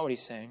 No, that's not what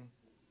he's saying.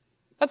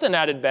 That's an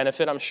added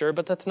benefit, I'm sure,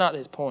 but that's not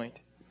his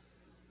point.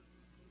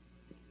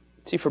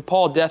 See, for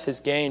Paul, death is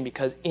gain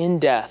because in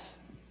death,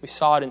 we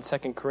saw it in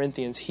 2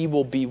 Corinthians, he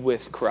will be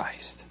with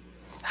Christ.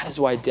 That is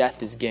why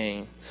death is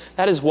gain.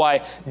 That is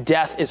why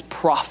death is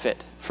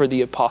profit for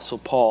the Apostle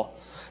Paul.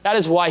 That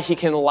is why he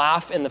can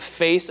laugh in the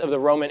face of the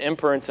Roman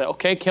emperor and say,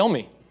 okay, kill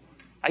me.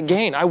 I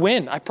gain, I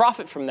win, I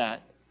profit from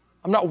that.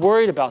 I'm not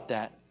worried about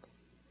that.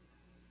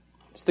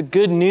 It's the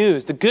good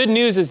news. The good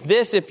news is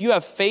this: if you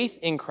have faith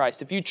in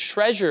Christ, if you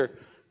treasure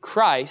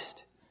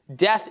Christ,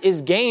 death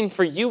is gain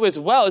for you as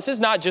well. This is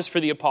not just for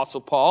the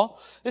Apostle Paul.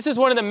 This is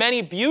one of the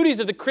many beauties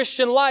of the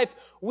Christian life.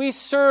 We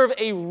serve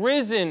a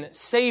risen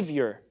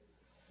Savior.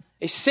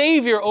 a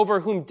Savior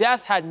over whom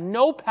death had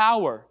no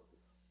power.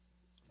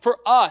 For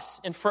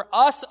us, and for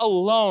us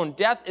alone,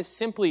 death is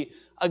simply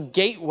a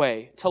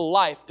gateway to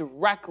life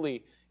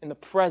directly in the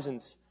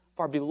presence of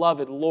our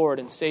beloved Lord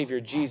and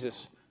Savior,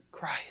 Jesus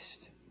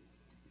Christ.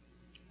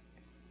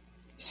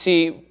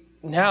 See,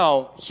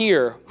 now,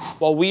 here,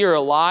 while we are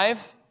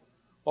alive,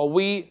 while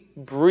we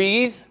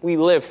breathe, we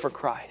live for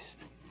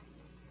Christ.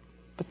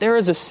 But there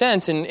is a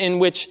sense in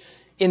which,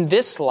 in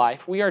this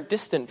life, we are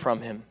distant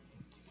from Him.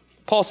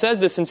 Paul says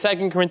this in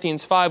 2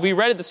 Corinthians 5. We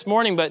read it this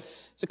morning, but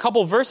it's a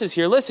couple verses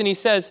here. Listen, he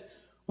says,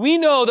 we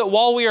know that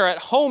while we are at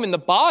home in the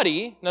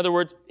body, in other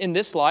words, in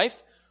this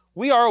life,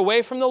 we are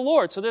away from the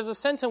Lord. So there's a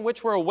sense in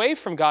which we're away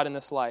from God in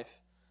this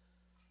life.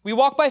 We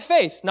walk by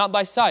faith, not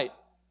by sight.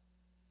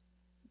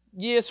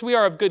 Yes, we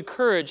are of good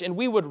courage, and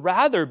we would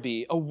rather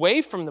be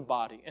away from the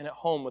body and at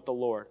home with the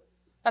Lord.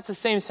 That's the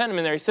same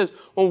sentiment there. He says,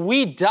 when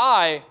we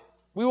die,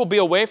 we will be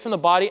away from the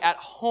body at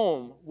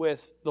home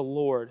with the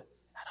Lord.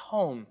 At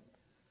home.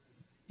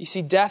 You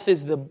see, death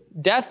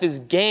is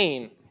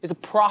gain, is a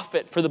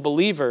profit for the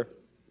believer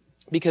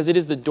because it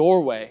is the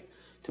doorway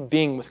to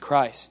being with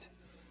Christ.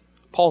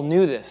 Paul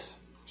knew this.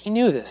 He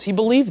knew this. He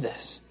believed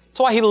this. That's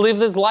why he lived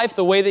his life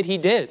the way that he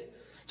did.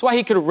 That's why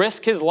he could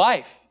risk his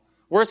life.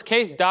 Worst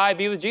case, die,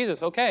 be with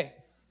Jesus. Okay,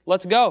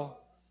 let's go.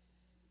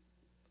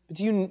 But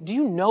do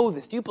you know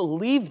this? Do you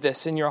believe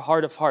this in your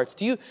heart of hearts?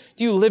 Do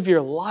you live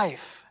your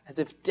life as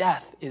if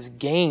death is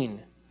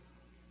gain?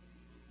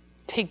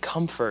 Take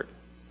comfort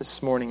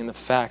this morning in the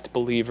fact,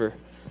 believer,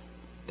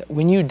 that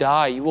when you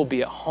die, you will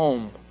be at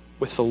home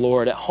with the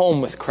Lord, at home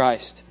with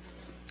Christ.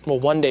 Will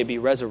one day be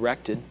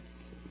resurrected.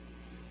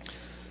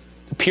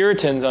 The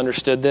Puritans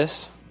understood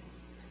this.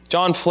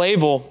 John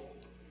Flavel,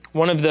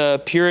 one of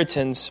the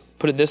Puritans,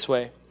 put it this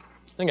way.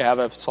 I think I have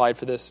a slide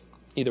for this.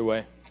 Either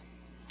way.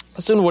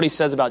 Listen to what he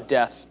says about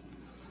death.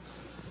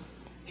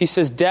 He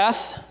says,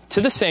 death to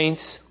the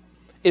saints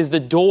is the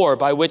door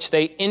by which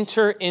they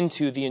enter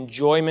into the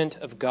enjoyment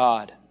of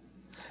God.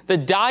 The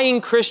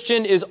dying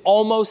Christian is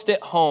almost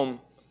at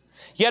home.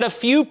 Yet a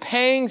few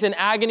pangs and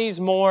agonies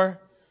more,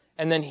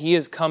 and then he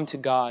has come to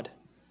God,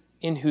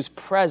 in whose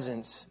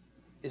presence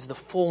is the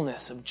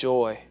fullness of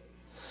joy.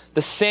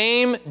 The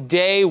same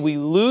day we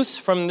loose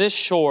from this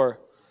shore,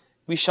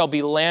 we shall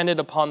be landed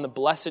upon the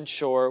blessed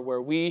shore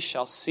where we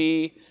shall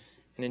see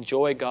and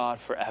enjoy God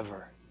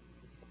forever.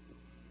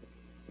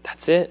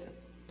 That's it.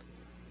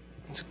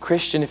 As a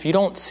Christian, if you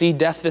don't see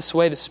death this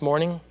way this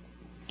morning,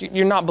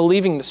 you're not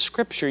believing the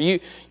Scripture. You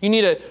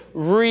need to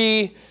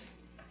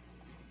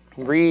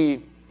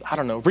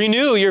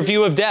renew your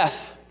view of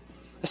death.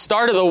 The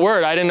start of the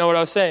word, I didn't know what I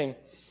was saying.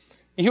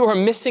 You are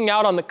missing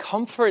out on the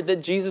comfort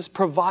that Jesus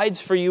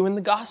provides for you in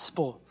the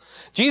gospel.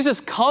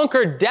 Jesus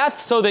conquered death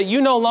so that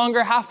you no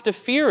longer have to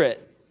fear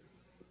it.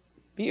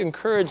 Be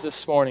encouraged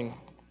this morning,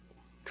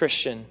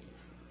 Christian.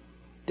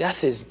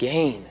 Death is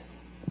gain.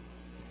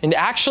 And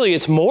actually,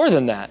 it's more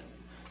than that.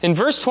 In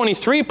verse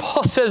 23,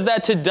 Paul says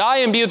that to die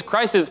and be with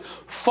Christ is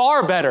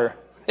far better.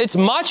 It's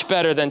much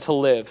better than to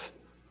live.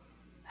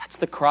 That's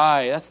the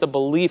cry. That's the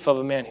belief of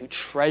a man who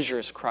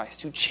treasures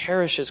Christ, who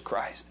cherishes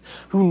Christ,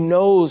 who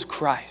knows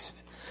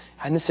Christ.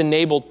 And this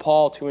enabled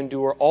Paul to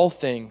endure all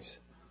things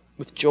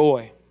with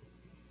joy,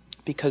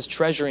 because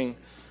treasuring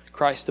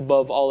Christ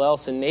above all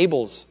else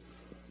enables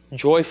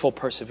joyful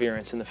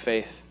perseverance in the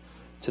faith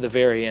to the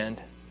very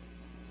end.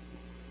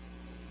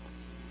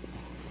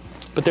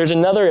 But there's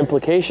another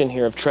implication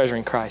here of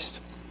treasuring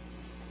Christ.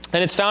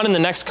 And it's found in the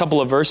next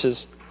couple of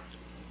verses.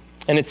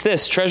 And it's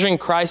this: treasuring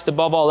Christ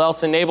above all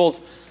else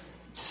enables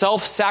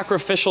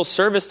self-sacrificial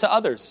service to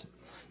others.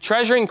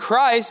 Treasuring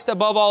Christ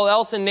above all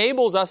else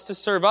enables us to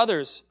serve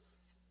others.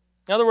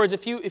 In other words,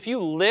 if you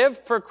live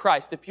for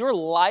Christ, if your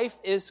life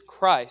is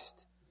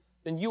Christ,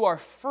 then you are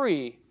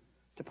free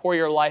to pour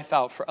your life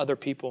out for other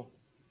people.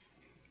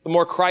 The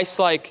more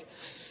Christ-like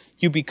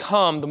you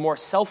become, the more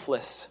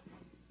selfless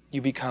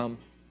you become.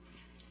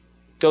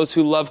 Those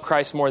who love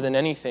Christ more than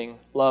anything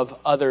love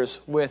others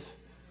with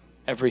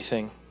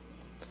everything.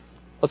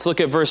 Let's look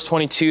at verse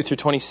 22 through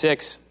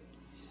 26.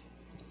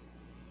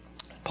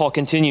 Paul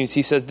continues.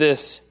 He says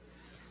this: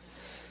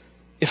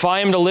 if I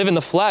am to live in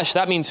the flesh,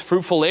 that means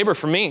fruitful labor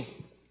for me.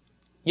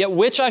 Yet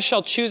which I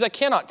shall choose, I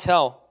cannot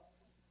tell.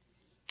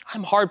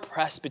 I'm hard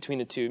pressed between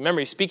the two. Remember,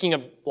 he's speaking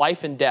of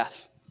life and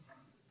death.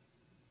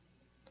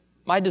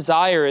 My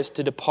desire is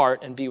to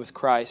depart and be with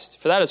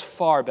Christ, for that is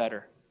far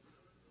better.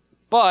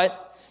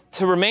 But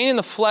to remain in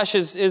the flesh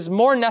is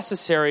more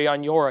necessary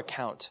on your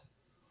account.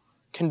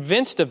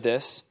 Convinced of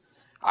this,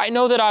 I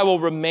know that I will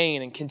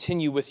remain and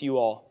continue with you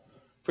all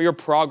for your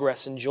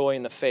progress and joy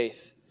in the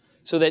faith,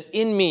 so that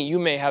in me you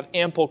may have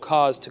ample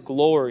cause to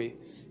glory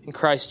in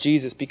Christ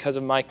Jesus because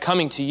of my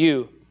coming to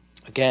you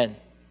again.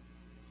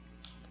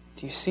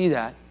 Do you see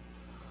that?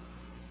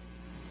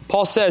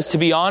 Paul says, to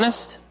be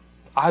honest,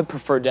 I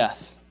prefer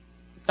death.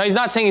 Now, he's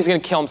not saying he's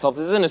going to kill himself.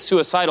 This isn't a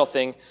suicidal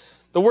thing.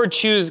 The word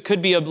choose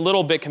could be a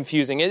little bit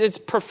confusing. It's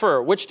prefer.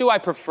 Which do I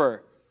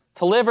prefer?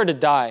 To live or to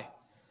die?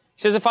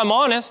 He says, if I'm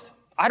honest,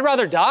 I'd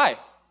rather die.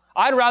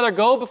 I'd rather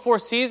go before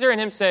Caesar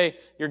and him say,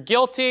 you're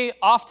guilty,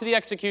 off to the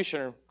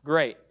executioner.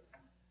 Great.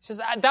 He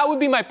says, that would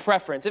be my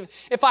preference.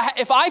 If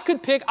I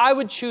could pick, I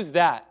would choose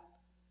that.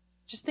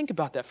 Just think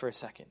about that for a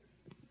second.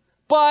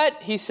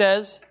 But, he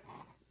says,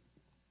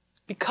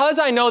 because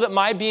I know that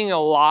my being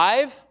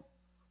alive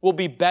will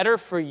be better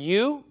for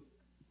you,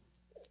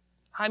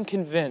 I'm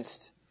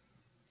convinced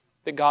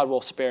that God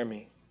will spare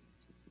me.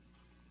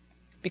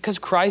 Because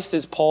Christ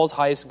is Paul's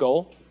highest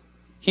goal,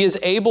 he is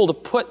able to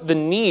put the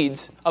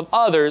needs of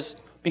others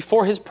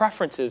before his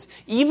preferences,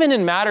 even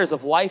in matters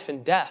of life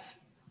and death.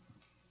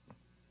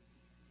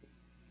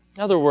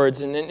 In other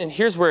words, and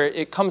here's where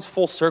it comes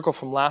full circle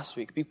from last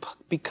week,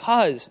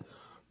 because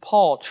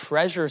Paul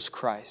treasures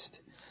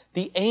Christ,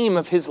 the aim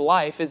of his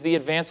life is the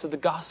advance of the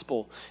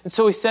gospel. And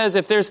so he says,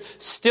 if there's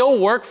still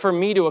work for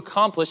me to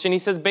accomplish, and he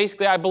says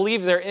basically, I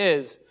believe there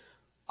is,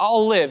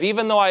 I'll live,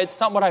 even though it's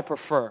not what I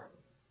prefer.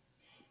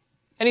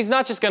 And he's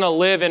not just going to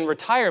live in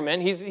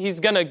retirement,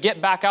 he's going to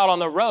get back out on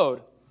the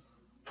road.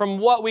 From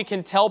what we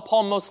can tell,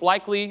 Paul most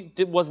likely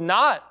was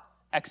not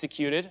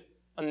executed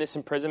on this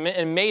imprisonment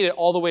and made it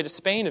all the way to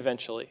Spain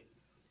eventually.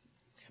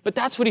 But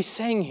that's what he's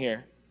saying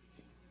here.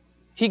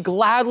 He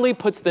gladly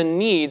puts the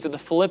needs of the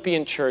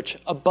Philippian church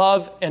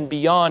above and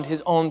beyond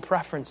his own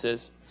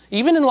preferences,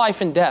 even in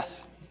life and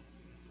death.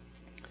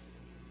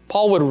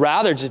 Paul would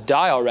rather just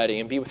die already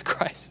and be with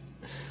Christ.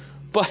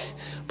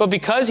 But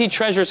because he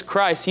treasures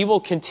Christ, he will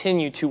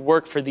continue to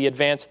work for the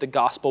advance of the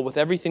gospel with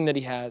everything that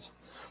he has,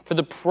 for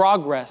the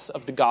progress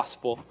of the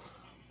gospel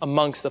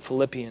amongst the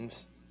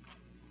Philippians.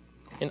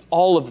 In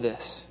all of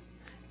this,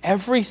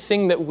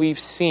 everything that we've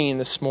seen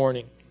this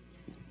morning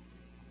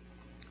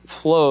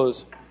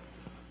flows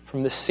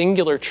from the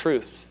singular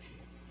truth.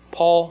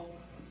 Paul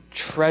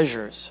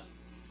treasures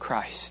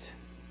Christ.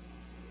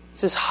 It's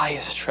his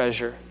highest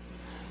treasure.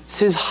 It's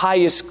his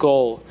highest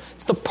goal.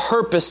 It's the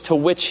purpose to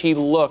which he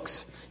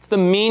looks. It's the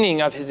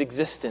meaning of his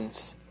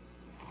existence.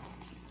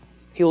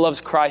 He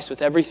loves Christ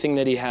with everything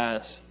that he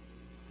has.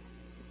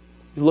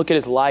 You look at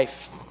his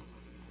life,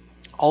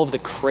 all of the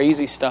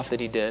crazy stuff that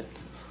he did,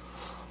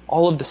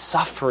 all of the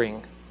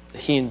suffering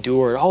that he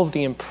endured, all of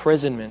the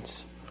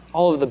imprisonments,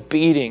 all of the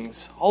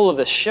beatings, all of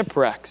the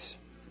shipwrecks.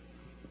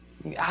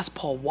 You ask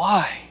Paul,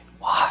 why?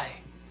 Why?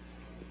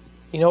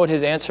 You know what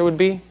his answer would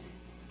be?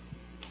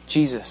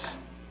 Jesus.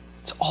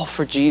 It's all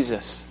for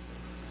Jesus.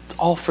 It's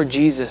all for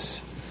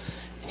Jesus.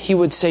 And he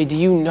would say, do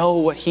you know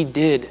what he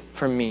did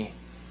for me?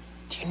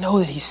 Do you know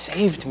that he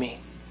saved me?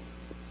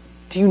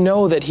 Do you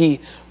know that he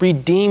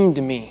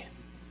redeemed me?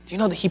 Do you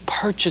know that he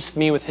purchased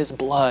me with his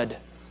blood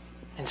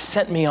and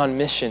sent me on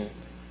mission?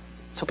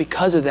 So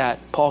because of that,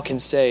 Paul can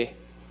say,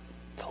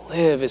 to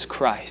live is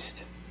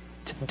Christ,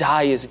 to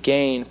die is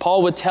gain.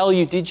 Paul would tell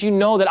you, did you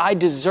know that I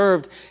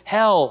deserved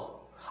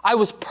hell? I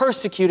was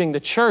persecuting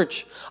the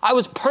church. I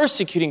was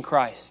persecuting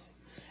Christ.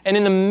 And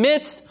in the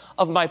midst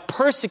of my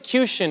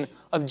persecution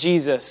of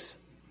Jesus,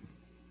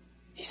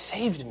 he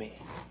saved me.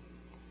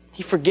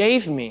 He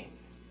forgave me.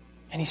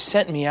 And he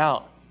sent me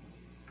out.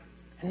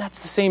 And that's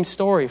the same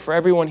story for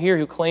everyone here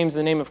who claims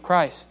the name of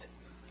Christ.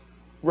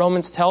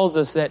 Romans tells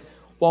us that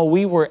while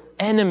we were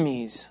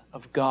enemies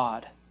of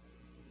God,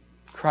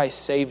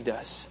 Christ saved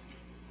us.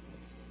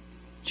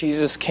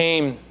 Jesus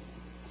came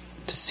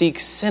to seek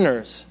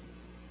sinners.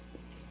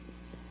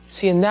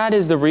 See, and that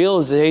is the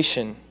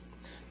realization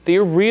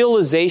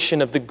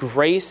of the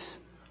grace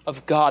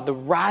of God, the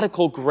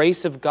radical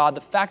grace of God,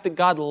 the fact that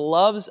God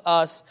loves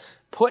us,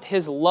 put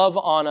his love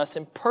on us,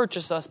 and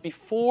purchased us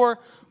before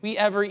we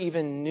ever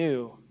even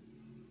knew.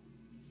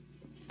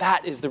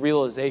 That is the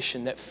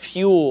realization that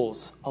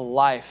fuels a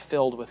life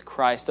filled with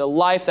Christ, a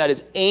life that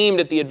is aimed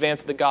at the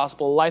advance of the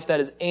gospel, a life that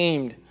is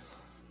aimed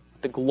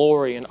at the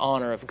glory and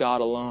honor of God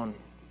alone.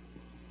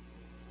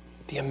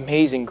 The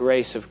amazing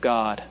grace of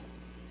God.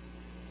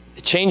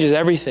 It changes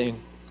everything.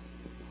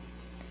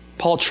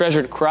 Paul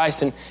treasured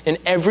Christ, and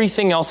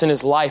everything else in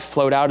his life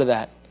flowed out of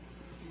that.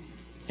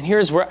 And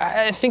here's where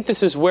I think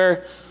this is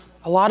where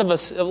a lot of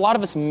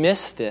us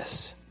miss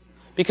this.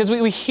 Because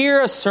we hear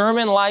a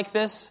sermon like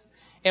this,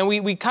 and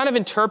we kind of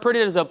interpret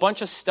it as a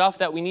bunch of stuff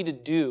that we need to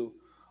do.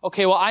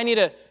 Okay, well, I need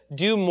to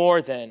do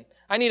more then.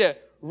 I need to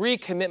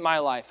recommit my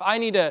life. I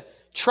need to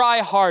try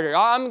harder.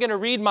 I'm going to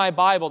read my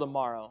Bible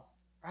tomorrow.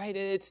 Right?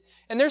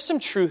 And there's some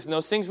truth in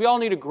those things. We all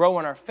need to grow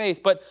in our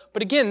faith. But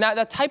again,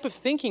 that type of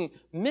thinking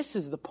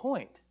misses the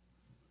point.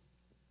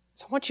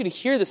 So I want you to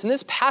hear this. In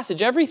this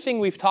passage, everything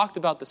we've talked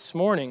about this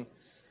morning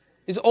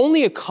is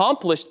only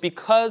accomplished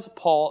because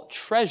Paul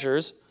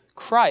treasures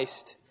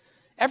Christ.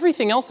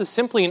 Everything else is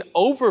simply an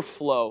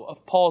overflow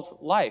of Paul's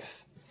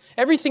life.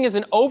 Everything is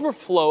an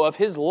overflow of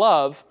his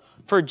love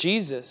for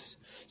Jesus.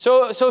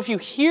 So if you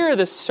hear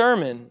this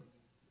sermon,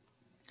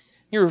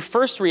 your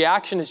first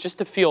reaction is just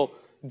to feel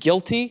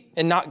guilty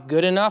and not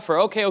good enough, or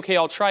okay,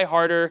 I'll try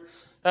harder.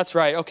 That's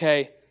right,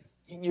 okay.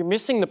 You're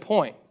missing the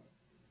point.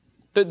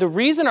 The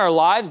reason our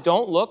lives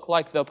don't look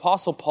like the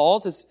Apostle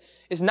Paul's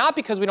is not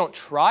because we don't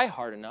try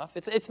hard enough.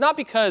 It's not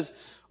because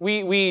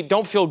we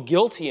don't feel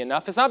guilty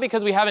enough. It's not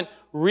because we haven't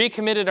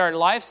recommitted our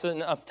lives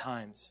enough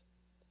times.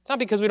 It's not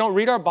because we don't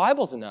read our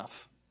Bibles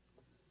enough.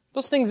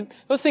 Those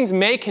things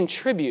may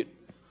contribute.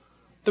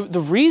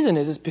 The reason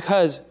is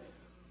because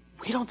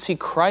we don't see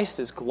Christ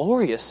as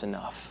glorious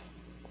enough.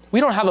 We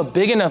don't have a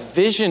big enough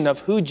vision of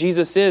who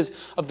Jesus is,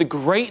 of the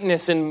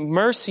greatness and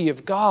mercy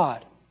of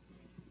God.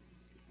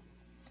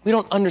 We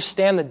don't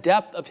understand the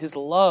depth of his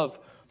love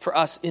for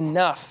us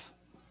enough.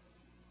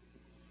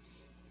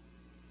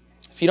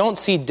 If you don't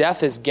see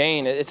death as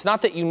gain, it's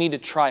not that you need to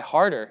try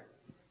harder.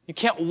 You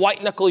can't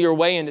white-knuckle your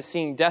way into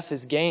seeing death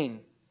as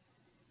gain.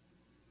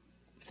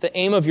 If the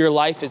aim of your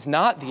life is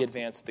not the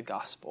advance of the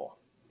gospel,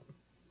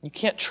 you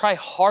can't try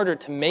harder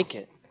to make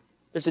it.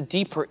 There's a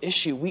deeper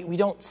issue. We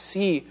don't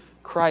see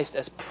Christ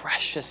as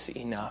precious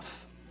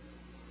enough.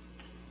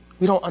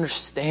 We don't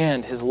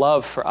understand his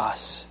love for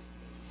us.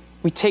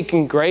 We take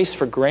grace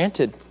for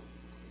granted.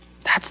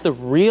 That's the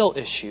real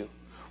issue.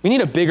 We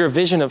need a bigger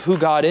vision of who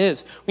God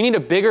is. We need a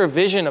bigger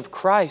vision of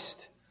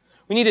Christ.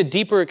 We need a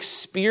deeper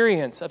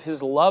experience of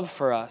his love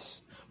for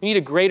us. We need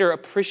a greater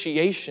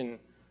appreciation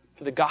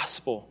for the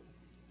gospel.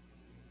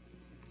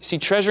 You see,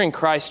 treasuring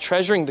Christ,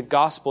 treasuring the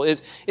gospel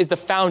is the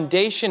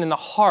foundation and the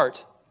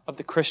heart of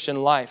the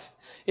Christian life.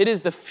 It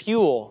is the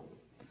fuel.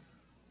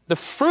 The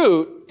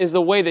fruit is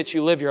the way that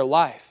you live your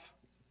life.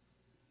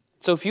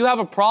 So if you have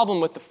a problem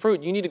with the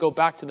fruit, you need to go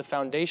back to the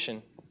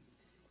foundation.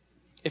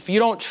 If you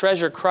don't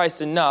treasure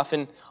Christ enough,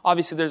 and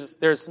obviously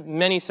there's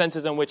many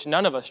senses in which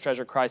none of us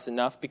treasure Christ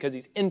enough because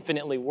he's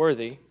infinitely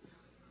worthy.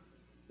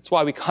 That's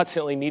why we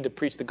constantly need to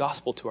preach the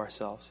gospel to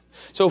ourselves.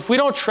 So if we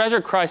don't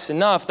treasure Christ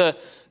enough,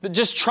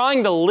 just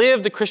trying to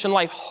live the Christian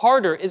life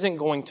harder isn't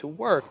going to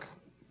work.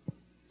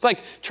 It's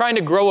like trying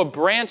to grow a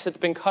branch that's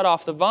been cut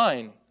off the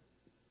vine.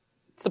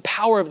 It's the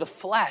power of the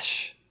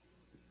flesh.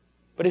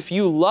 But if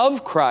you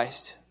love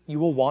Christ, you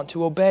will want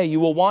to obey. You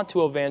will want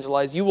to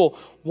evangelize. You will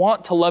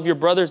want to love your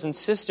brothers and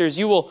sisters.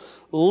 You will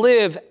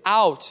live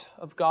out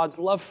of God's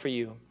love for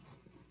you.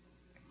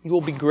 You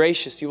will be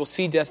gracious. You will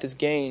see death as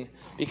gain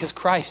because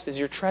Christ is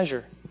your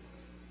treasure.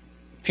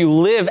 If you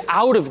live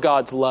out of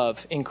God's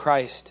love in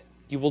Christ,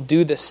 you will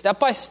do this step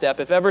by step,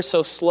 if ever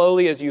so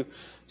slowly as you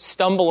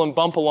stumble and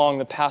bump along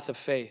the path of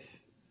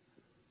faith.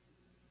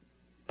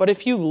 But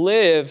if you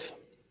live,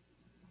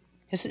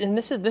 and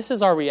this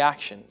is our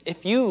reaction,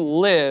 if you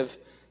live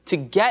to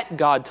get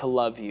God to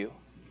love you,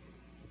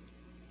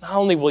 not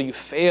only will you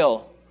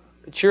fail,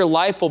 but your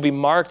life will be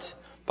marked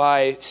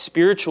by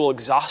spiritual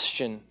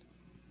exhaustion.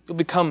 You'll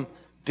become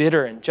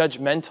bitter and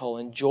judgmental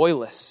and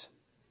joyless.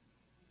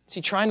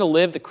 See, trying to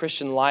live the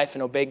Christian life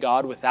and obey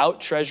God without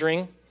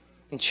treasuring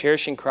and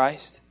cherishing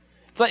Christ,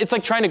 it's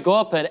like trying to go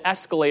up an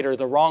escalator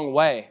the wrong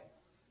way.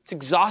 It's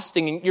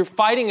exhausting, and you're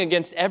fighting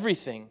against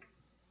everything.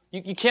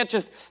 You can't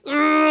just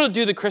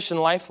do the Christian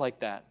life like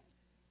that,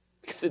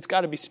 because it's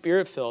got to be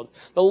Spirit-filled.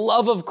 The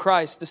love of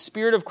Christ, the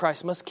Spirit of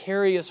Christ must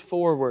carry us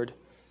forward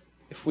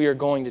if we are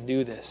going to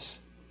do this.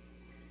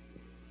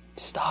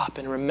 Stop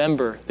and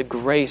remember the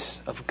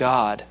grace of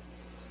God.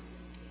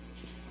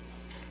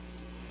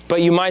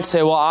 But you might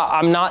say, well,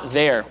 I'm not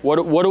there.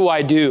 What do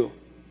I do?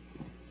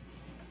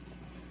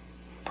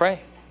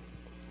 Pray.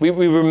 We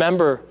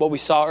remember what we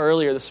saw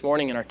earlier this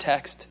morning in our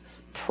text.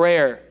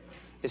 Prayer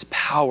is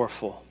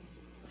powerful.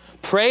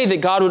 Pray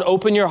that God would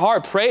open your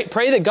heart. Pray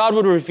that God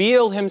would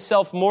reveal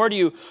himself more to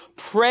you.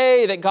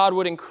 Pray that God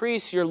would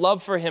increase your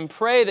love for him.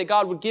 Pray that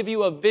God would give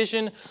you a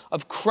vision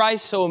of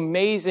Christ so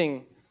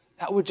amazing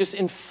that would just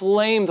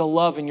inflame the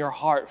love in your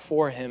heart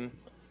for him.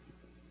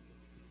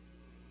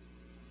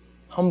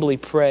 Humbly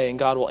pray and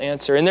God will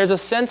answer. And there's a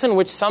sense in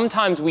which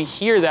sometimes we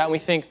hear that and we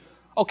think,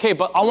 okay,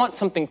 but I want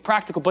something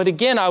practical. But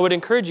again, I would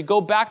encourage you, go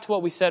back to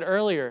what we said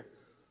earlier.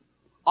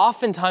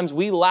 Oftentimes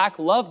we lack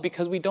love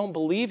because we don't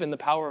believe in the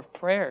power of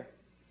prayer.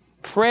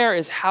 Prayer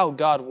is how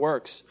God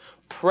works.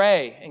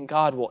 Pray and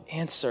God will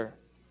answer.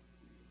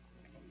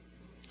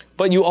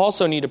 But you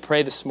also need to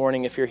pray this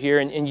morning if you're here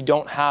and you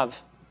don't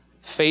have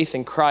faith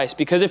in Christ.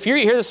 Because if you're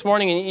here this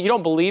morning and you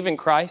don't believe in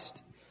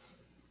Christ,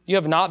 you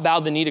have not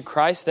bowed the knee to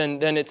Christ,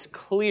 then it's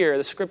clear,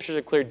 the scriptures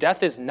are clear,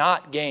 death is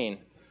not gain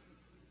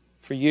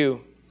for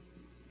you.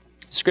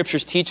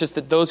 Scriptures teach us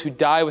that those who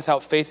die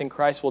without faith in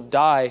Christ will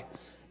die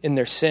in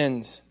their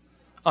sins,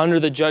 under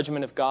the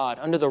judgment of God,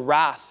 under the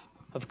wrath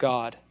of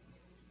God.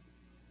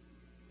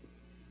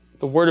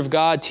 The Word of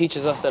God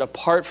teaches us that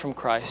apart from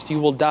Christ, you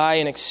will die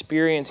and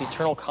experience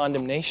eternal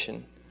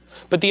condemnation.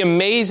 But the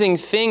amazing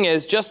thing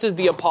is, just as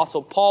the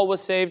Apostle Paul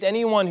was saved,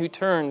 anyone who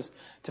turns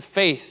to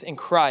faith in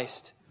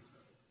Christ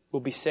will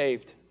be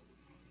saved.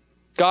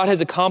 God has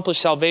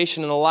accomplished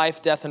salvation in the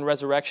life, death, and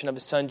resurrection of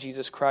his Son,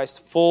 Jesus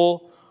Christ.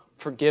 Full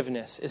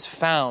forgiveness is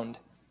found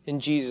in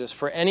Jesus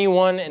for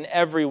anyone and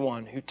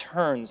everyone who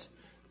turns,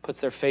 puts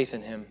their faith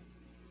in him.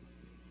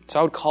 So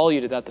I would call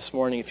you to that this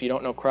morning if you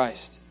don't know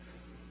Christ.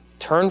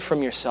 Turn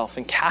from yourself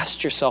and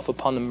cast yourself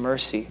upon the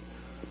mercy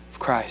of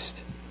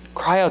Christ.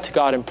 Cry out to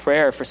God in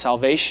prayer for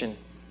salvation.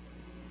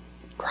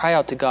 Cry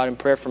out to God in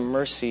prayer for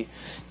mercy.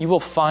 You will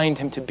find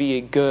him to be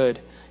a good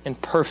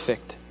and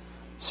perfect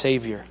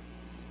Savior.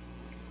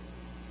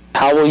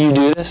 How will you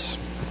do this?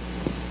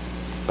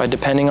 By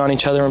depending on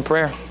each other in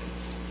prayer.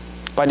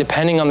 by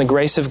depending on the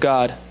grace of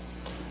God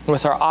and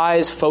with our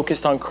eyes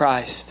focused on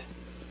Christ,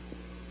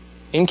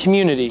 in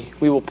community,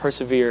 we will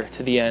persevere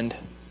to the end,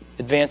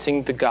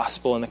 advancing the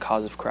gospel and the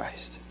cause of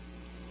Christ.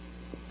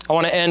 I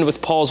want to end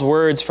with Paul's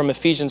words from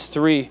Ephesians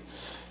 3.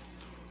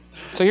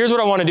 So here's what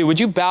I want to do. Would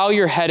you bow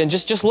your head and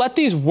just let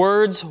these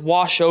words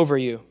wash over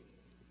you?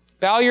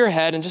 Bow your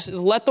head and just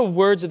let the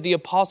words of the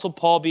Apostle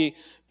Paul be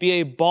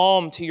a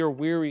balm to your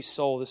weary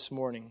soul this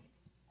morning.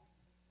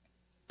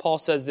 Paul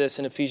says this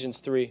in Ephesians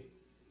 3.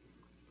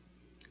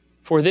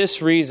 For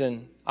this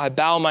reason, I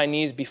bow my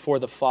knees before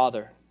the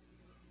Father,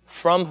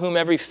 from whom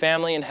every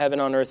family in heaven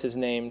and on earth is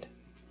named,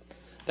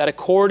 that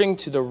according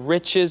to the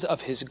riches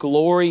of his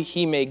glory,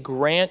 he may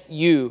grant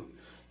you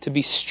to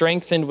be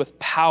strengthened with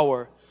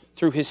power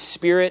through his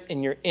Spirit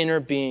in your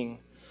inner being,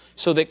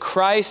 so that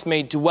Christ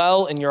may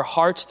dwell in your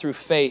hearts through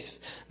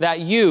faith, that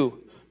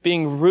you,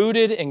 being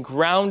rooted and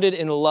grounded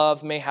in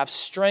love, may have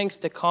strength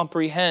to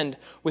comprehend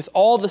with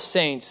all the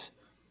saints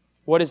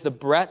what is the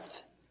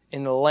breadth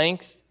and the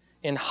length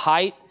and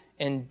height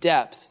and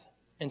depth,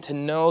 and to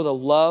know the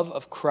love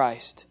of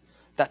Christ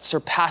that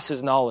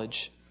surpasses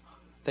knowledge,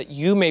 that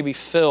you may be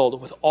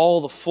filled with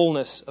all the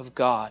fullness of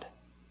God.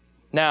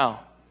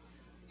 Now,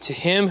 to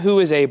him who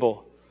is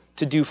able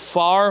to do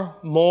far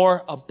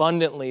more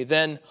abundantly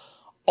than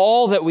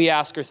all that we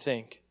ask or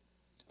think,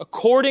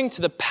 according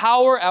to the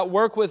power at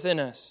work within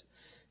us,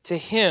 to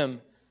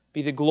him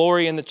be the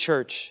glory in the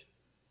church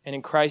and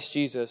in Christ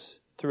Jesus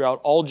throughout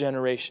all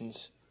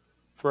generations,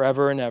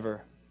 forever and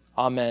ever.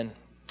 Amen.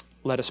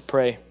 Let us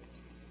pray.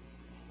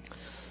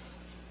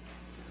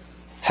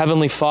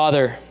 Heavenly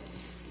Father,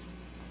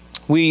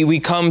 we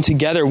come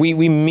together.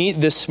 We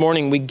meet this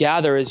morning. We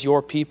gather as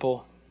your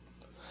people.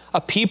 A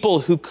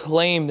people who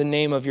claim the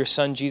name of your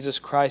Son, Jesus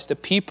Christ. A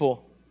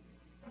people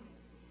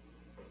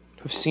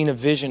who've seen a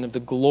vision of the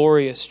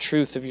glorious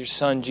truth of your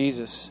Son,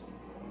 Jesus.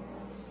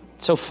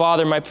 So,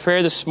 Father, my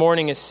prayer this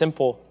morning is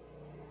simple.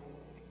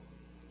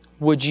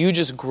 Would you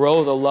just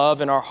grow the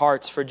love in our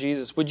hearts for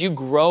Jesus? Would you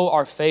grow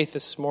our faith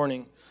this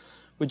morning?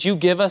 Would you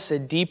give us a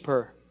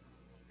deeper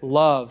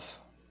love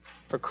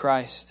for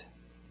Christ?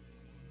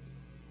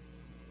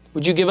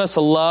 Would you give us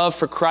a love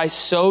for Christ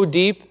so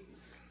deep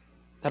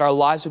that our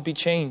lives would be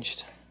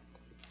changed?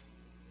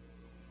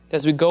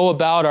 As we go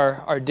about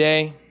our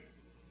day,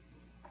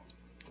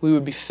 we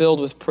would be filled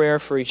with prayer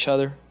for each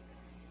other,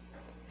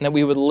 and that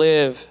we would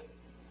live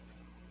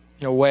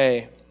in a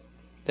way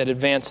that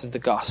advances the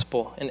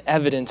gospel and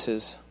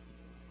evidences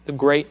the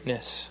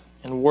greatness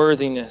and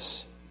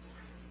worthiness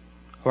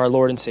of our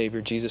Lord and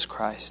Savior, Jesus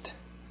Christ.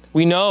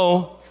 We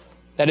know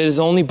that it is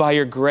only by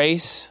your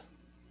grace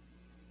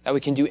that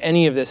we can do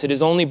any of this. It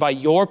is only by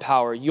your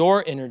power,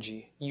 your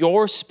energy,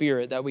 your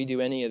Spirit that we do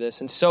any of this.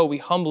 And so we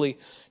humbly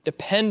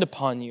depend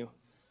upon you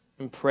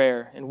in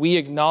prayer. And we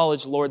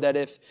acknowledge, Lord, that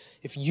if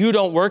you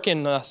don't work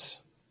in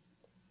us,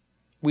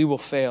 we will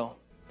fail.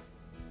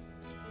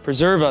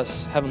 Preserve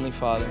us, Heavenly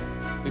Father.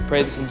 We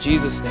pray this in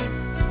Jesus' name.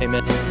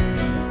 Amen.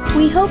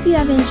 We hope you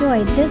have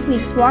enjoyed this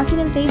week's Walking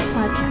in Faith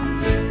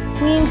podcast.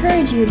 We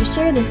encourage you to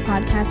share this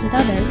podcast with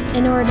others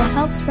in order to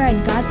help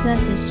spread God's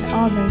message to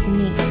all those in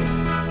need.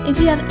 If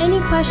you have any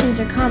questions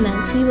or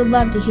comments, we would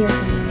love to hear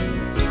from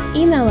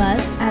you. Email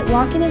us at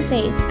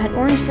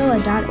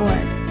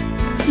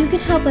walkingin.faith@orangevilla.org. You can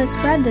help us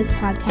spread this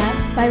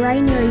podcast by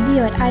writing a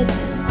review at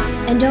iTunes.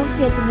 And don't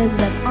forget to visit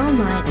us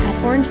online at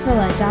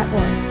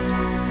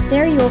orangevilla.org.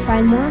 There you will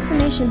find more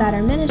information about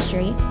our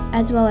ministry,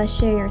 as well as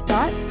share your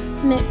thoughts,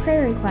 submit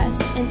prayer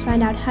requests, and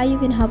find out how you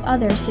can help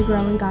others to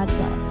grow in God's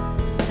love.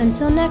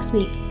 Until next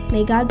week,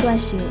 may God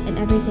bless you in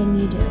everything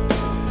you do.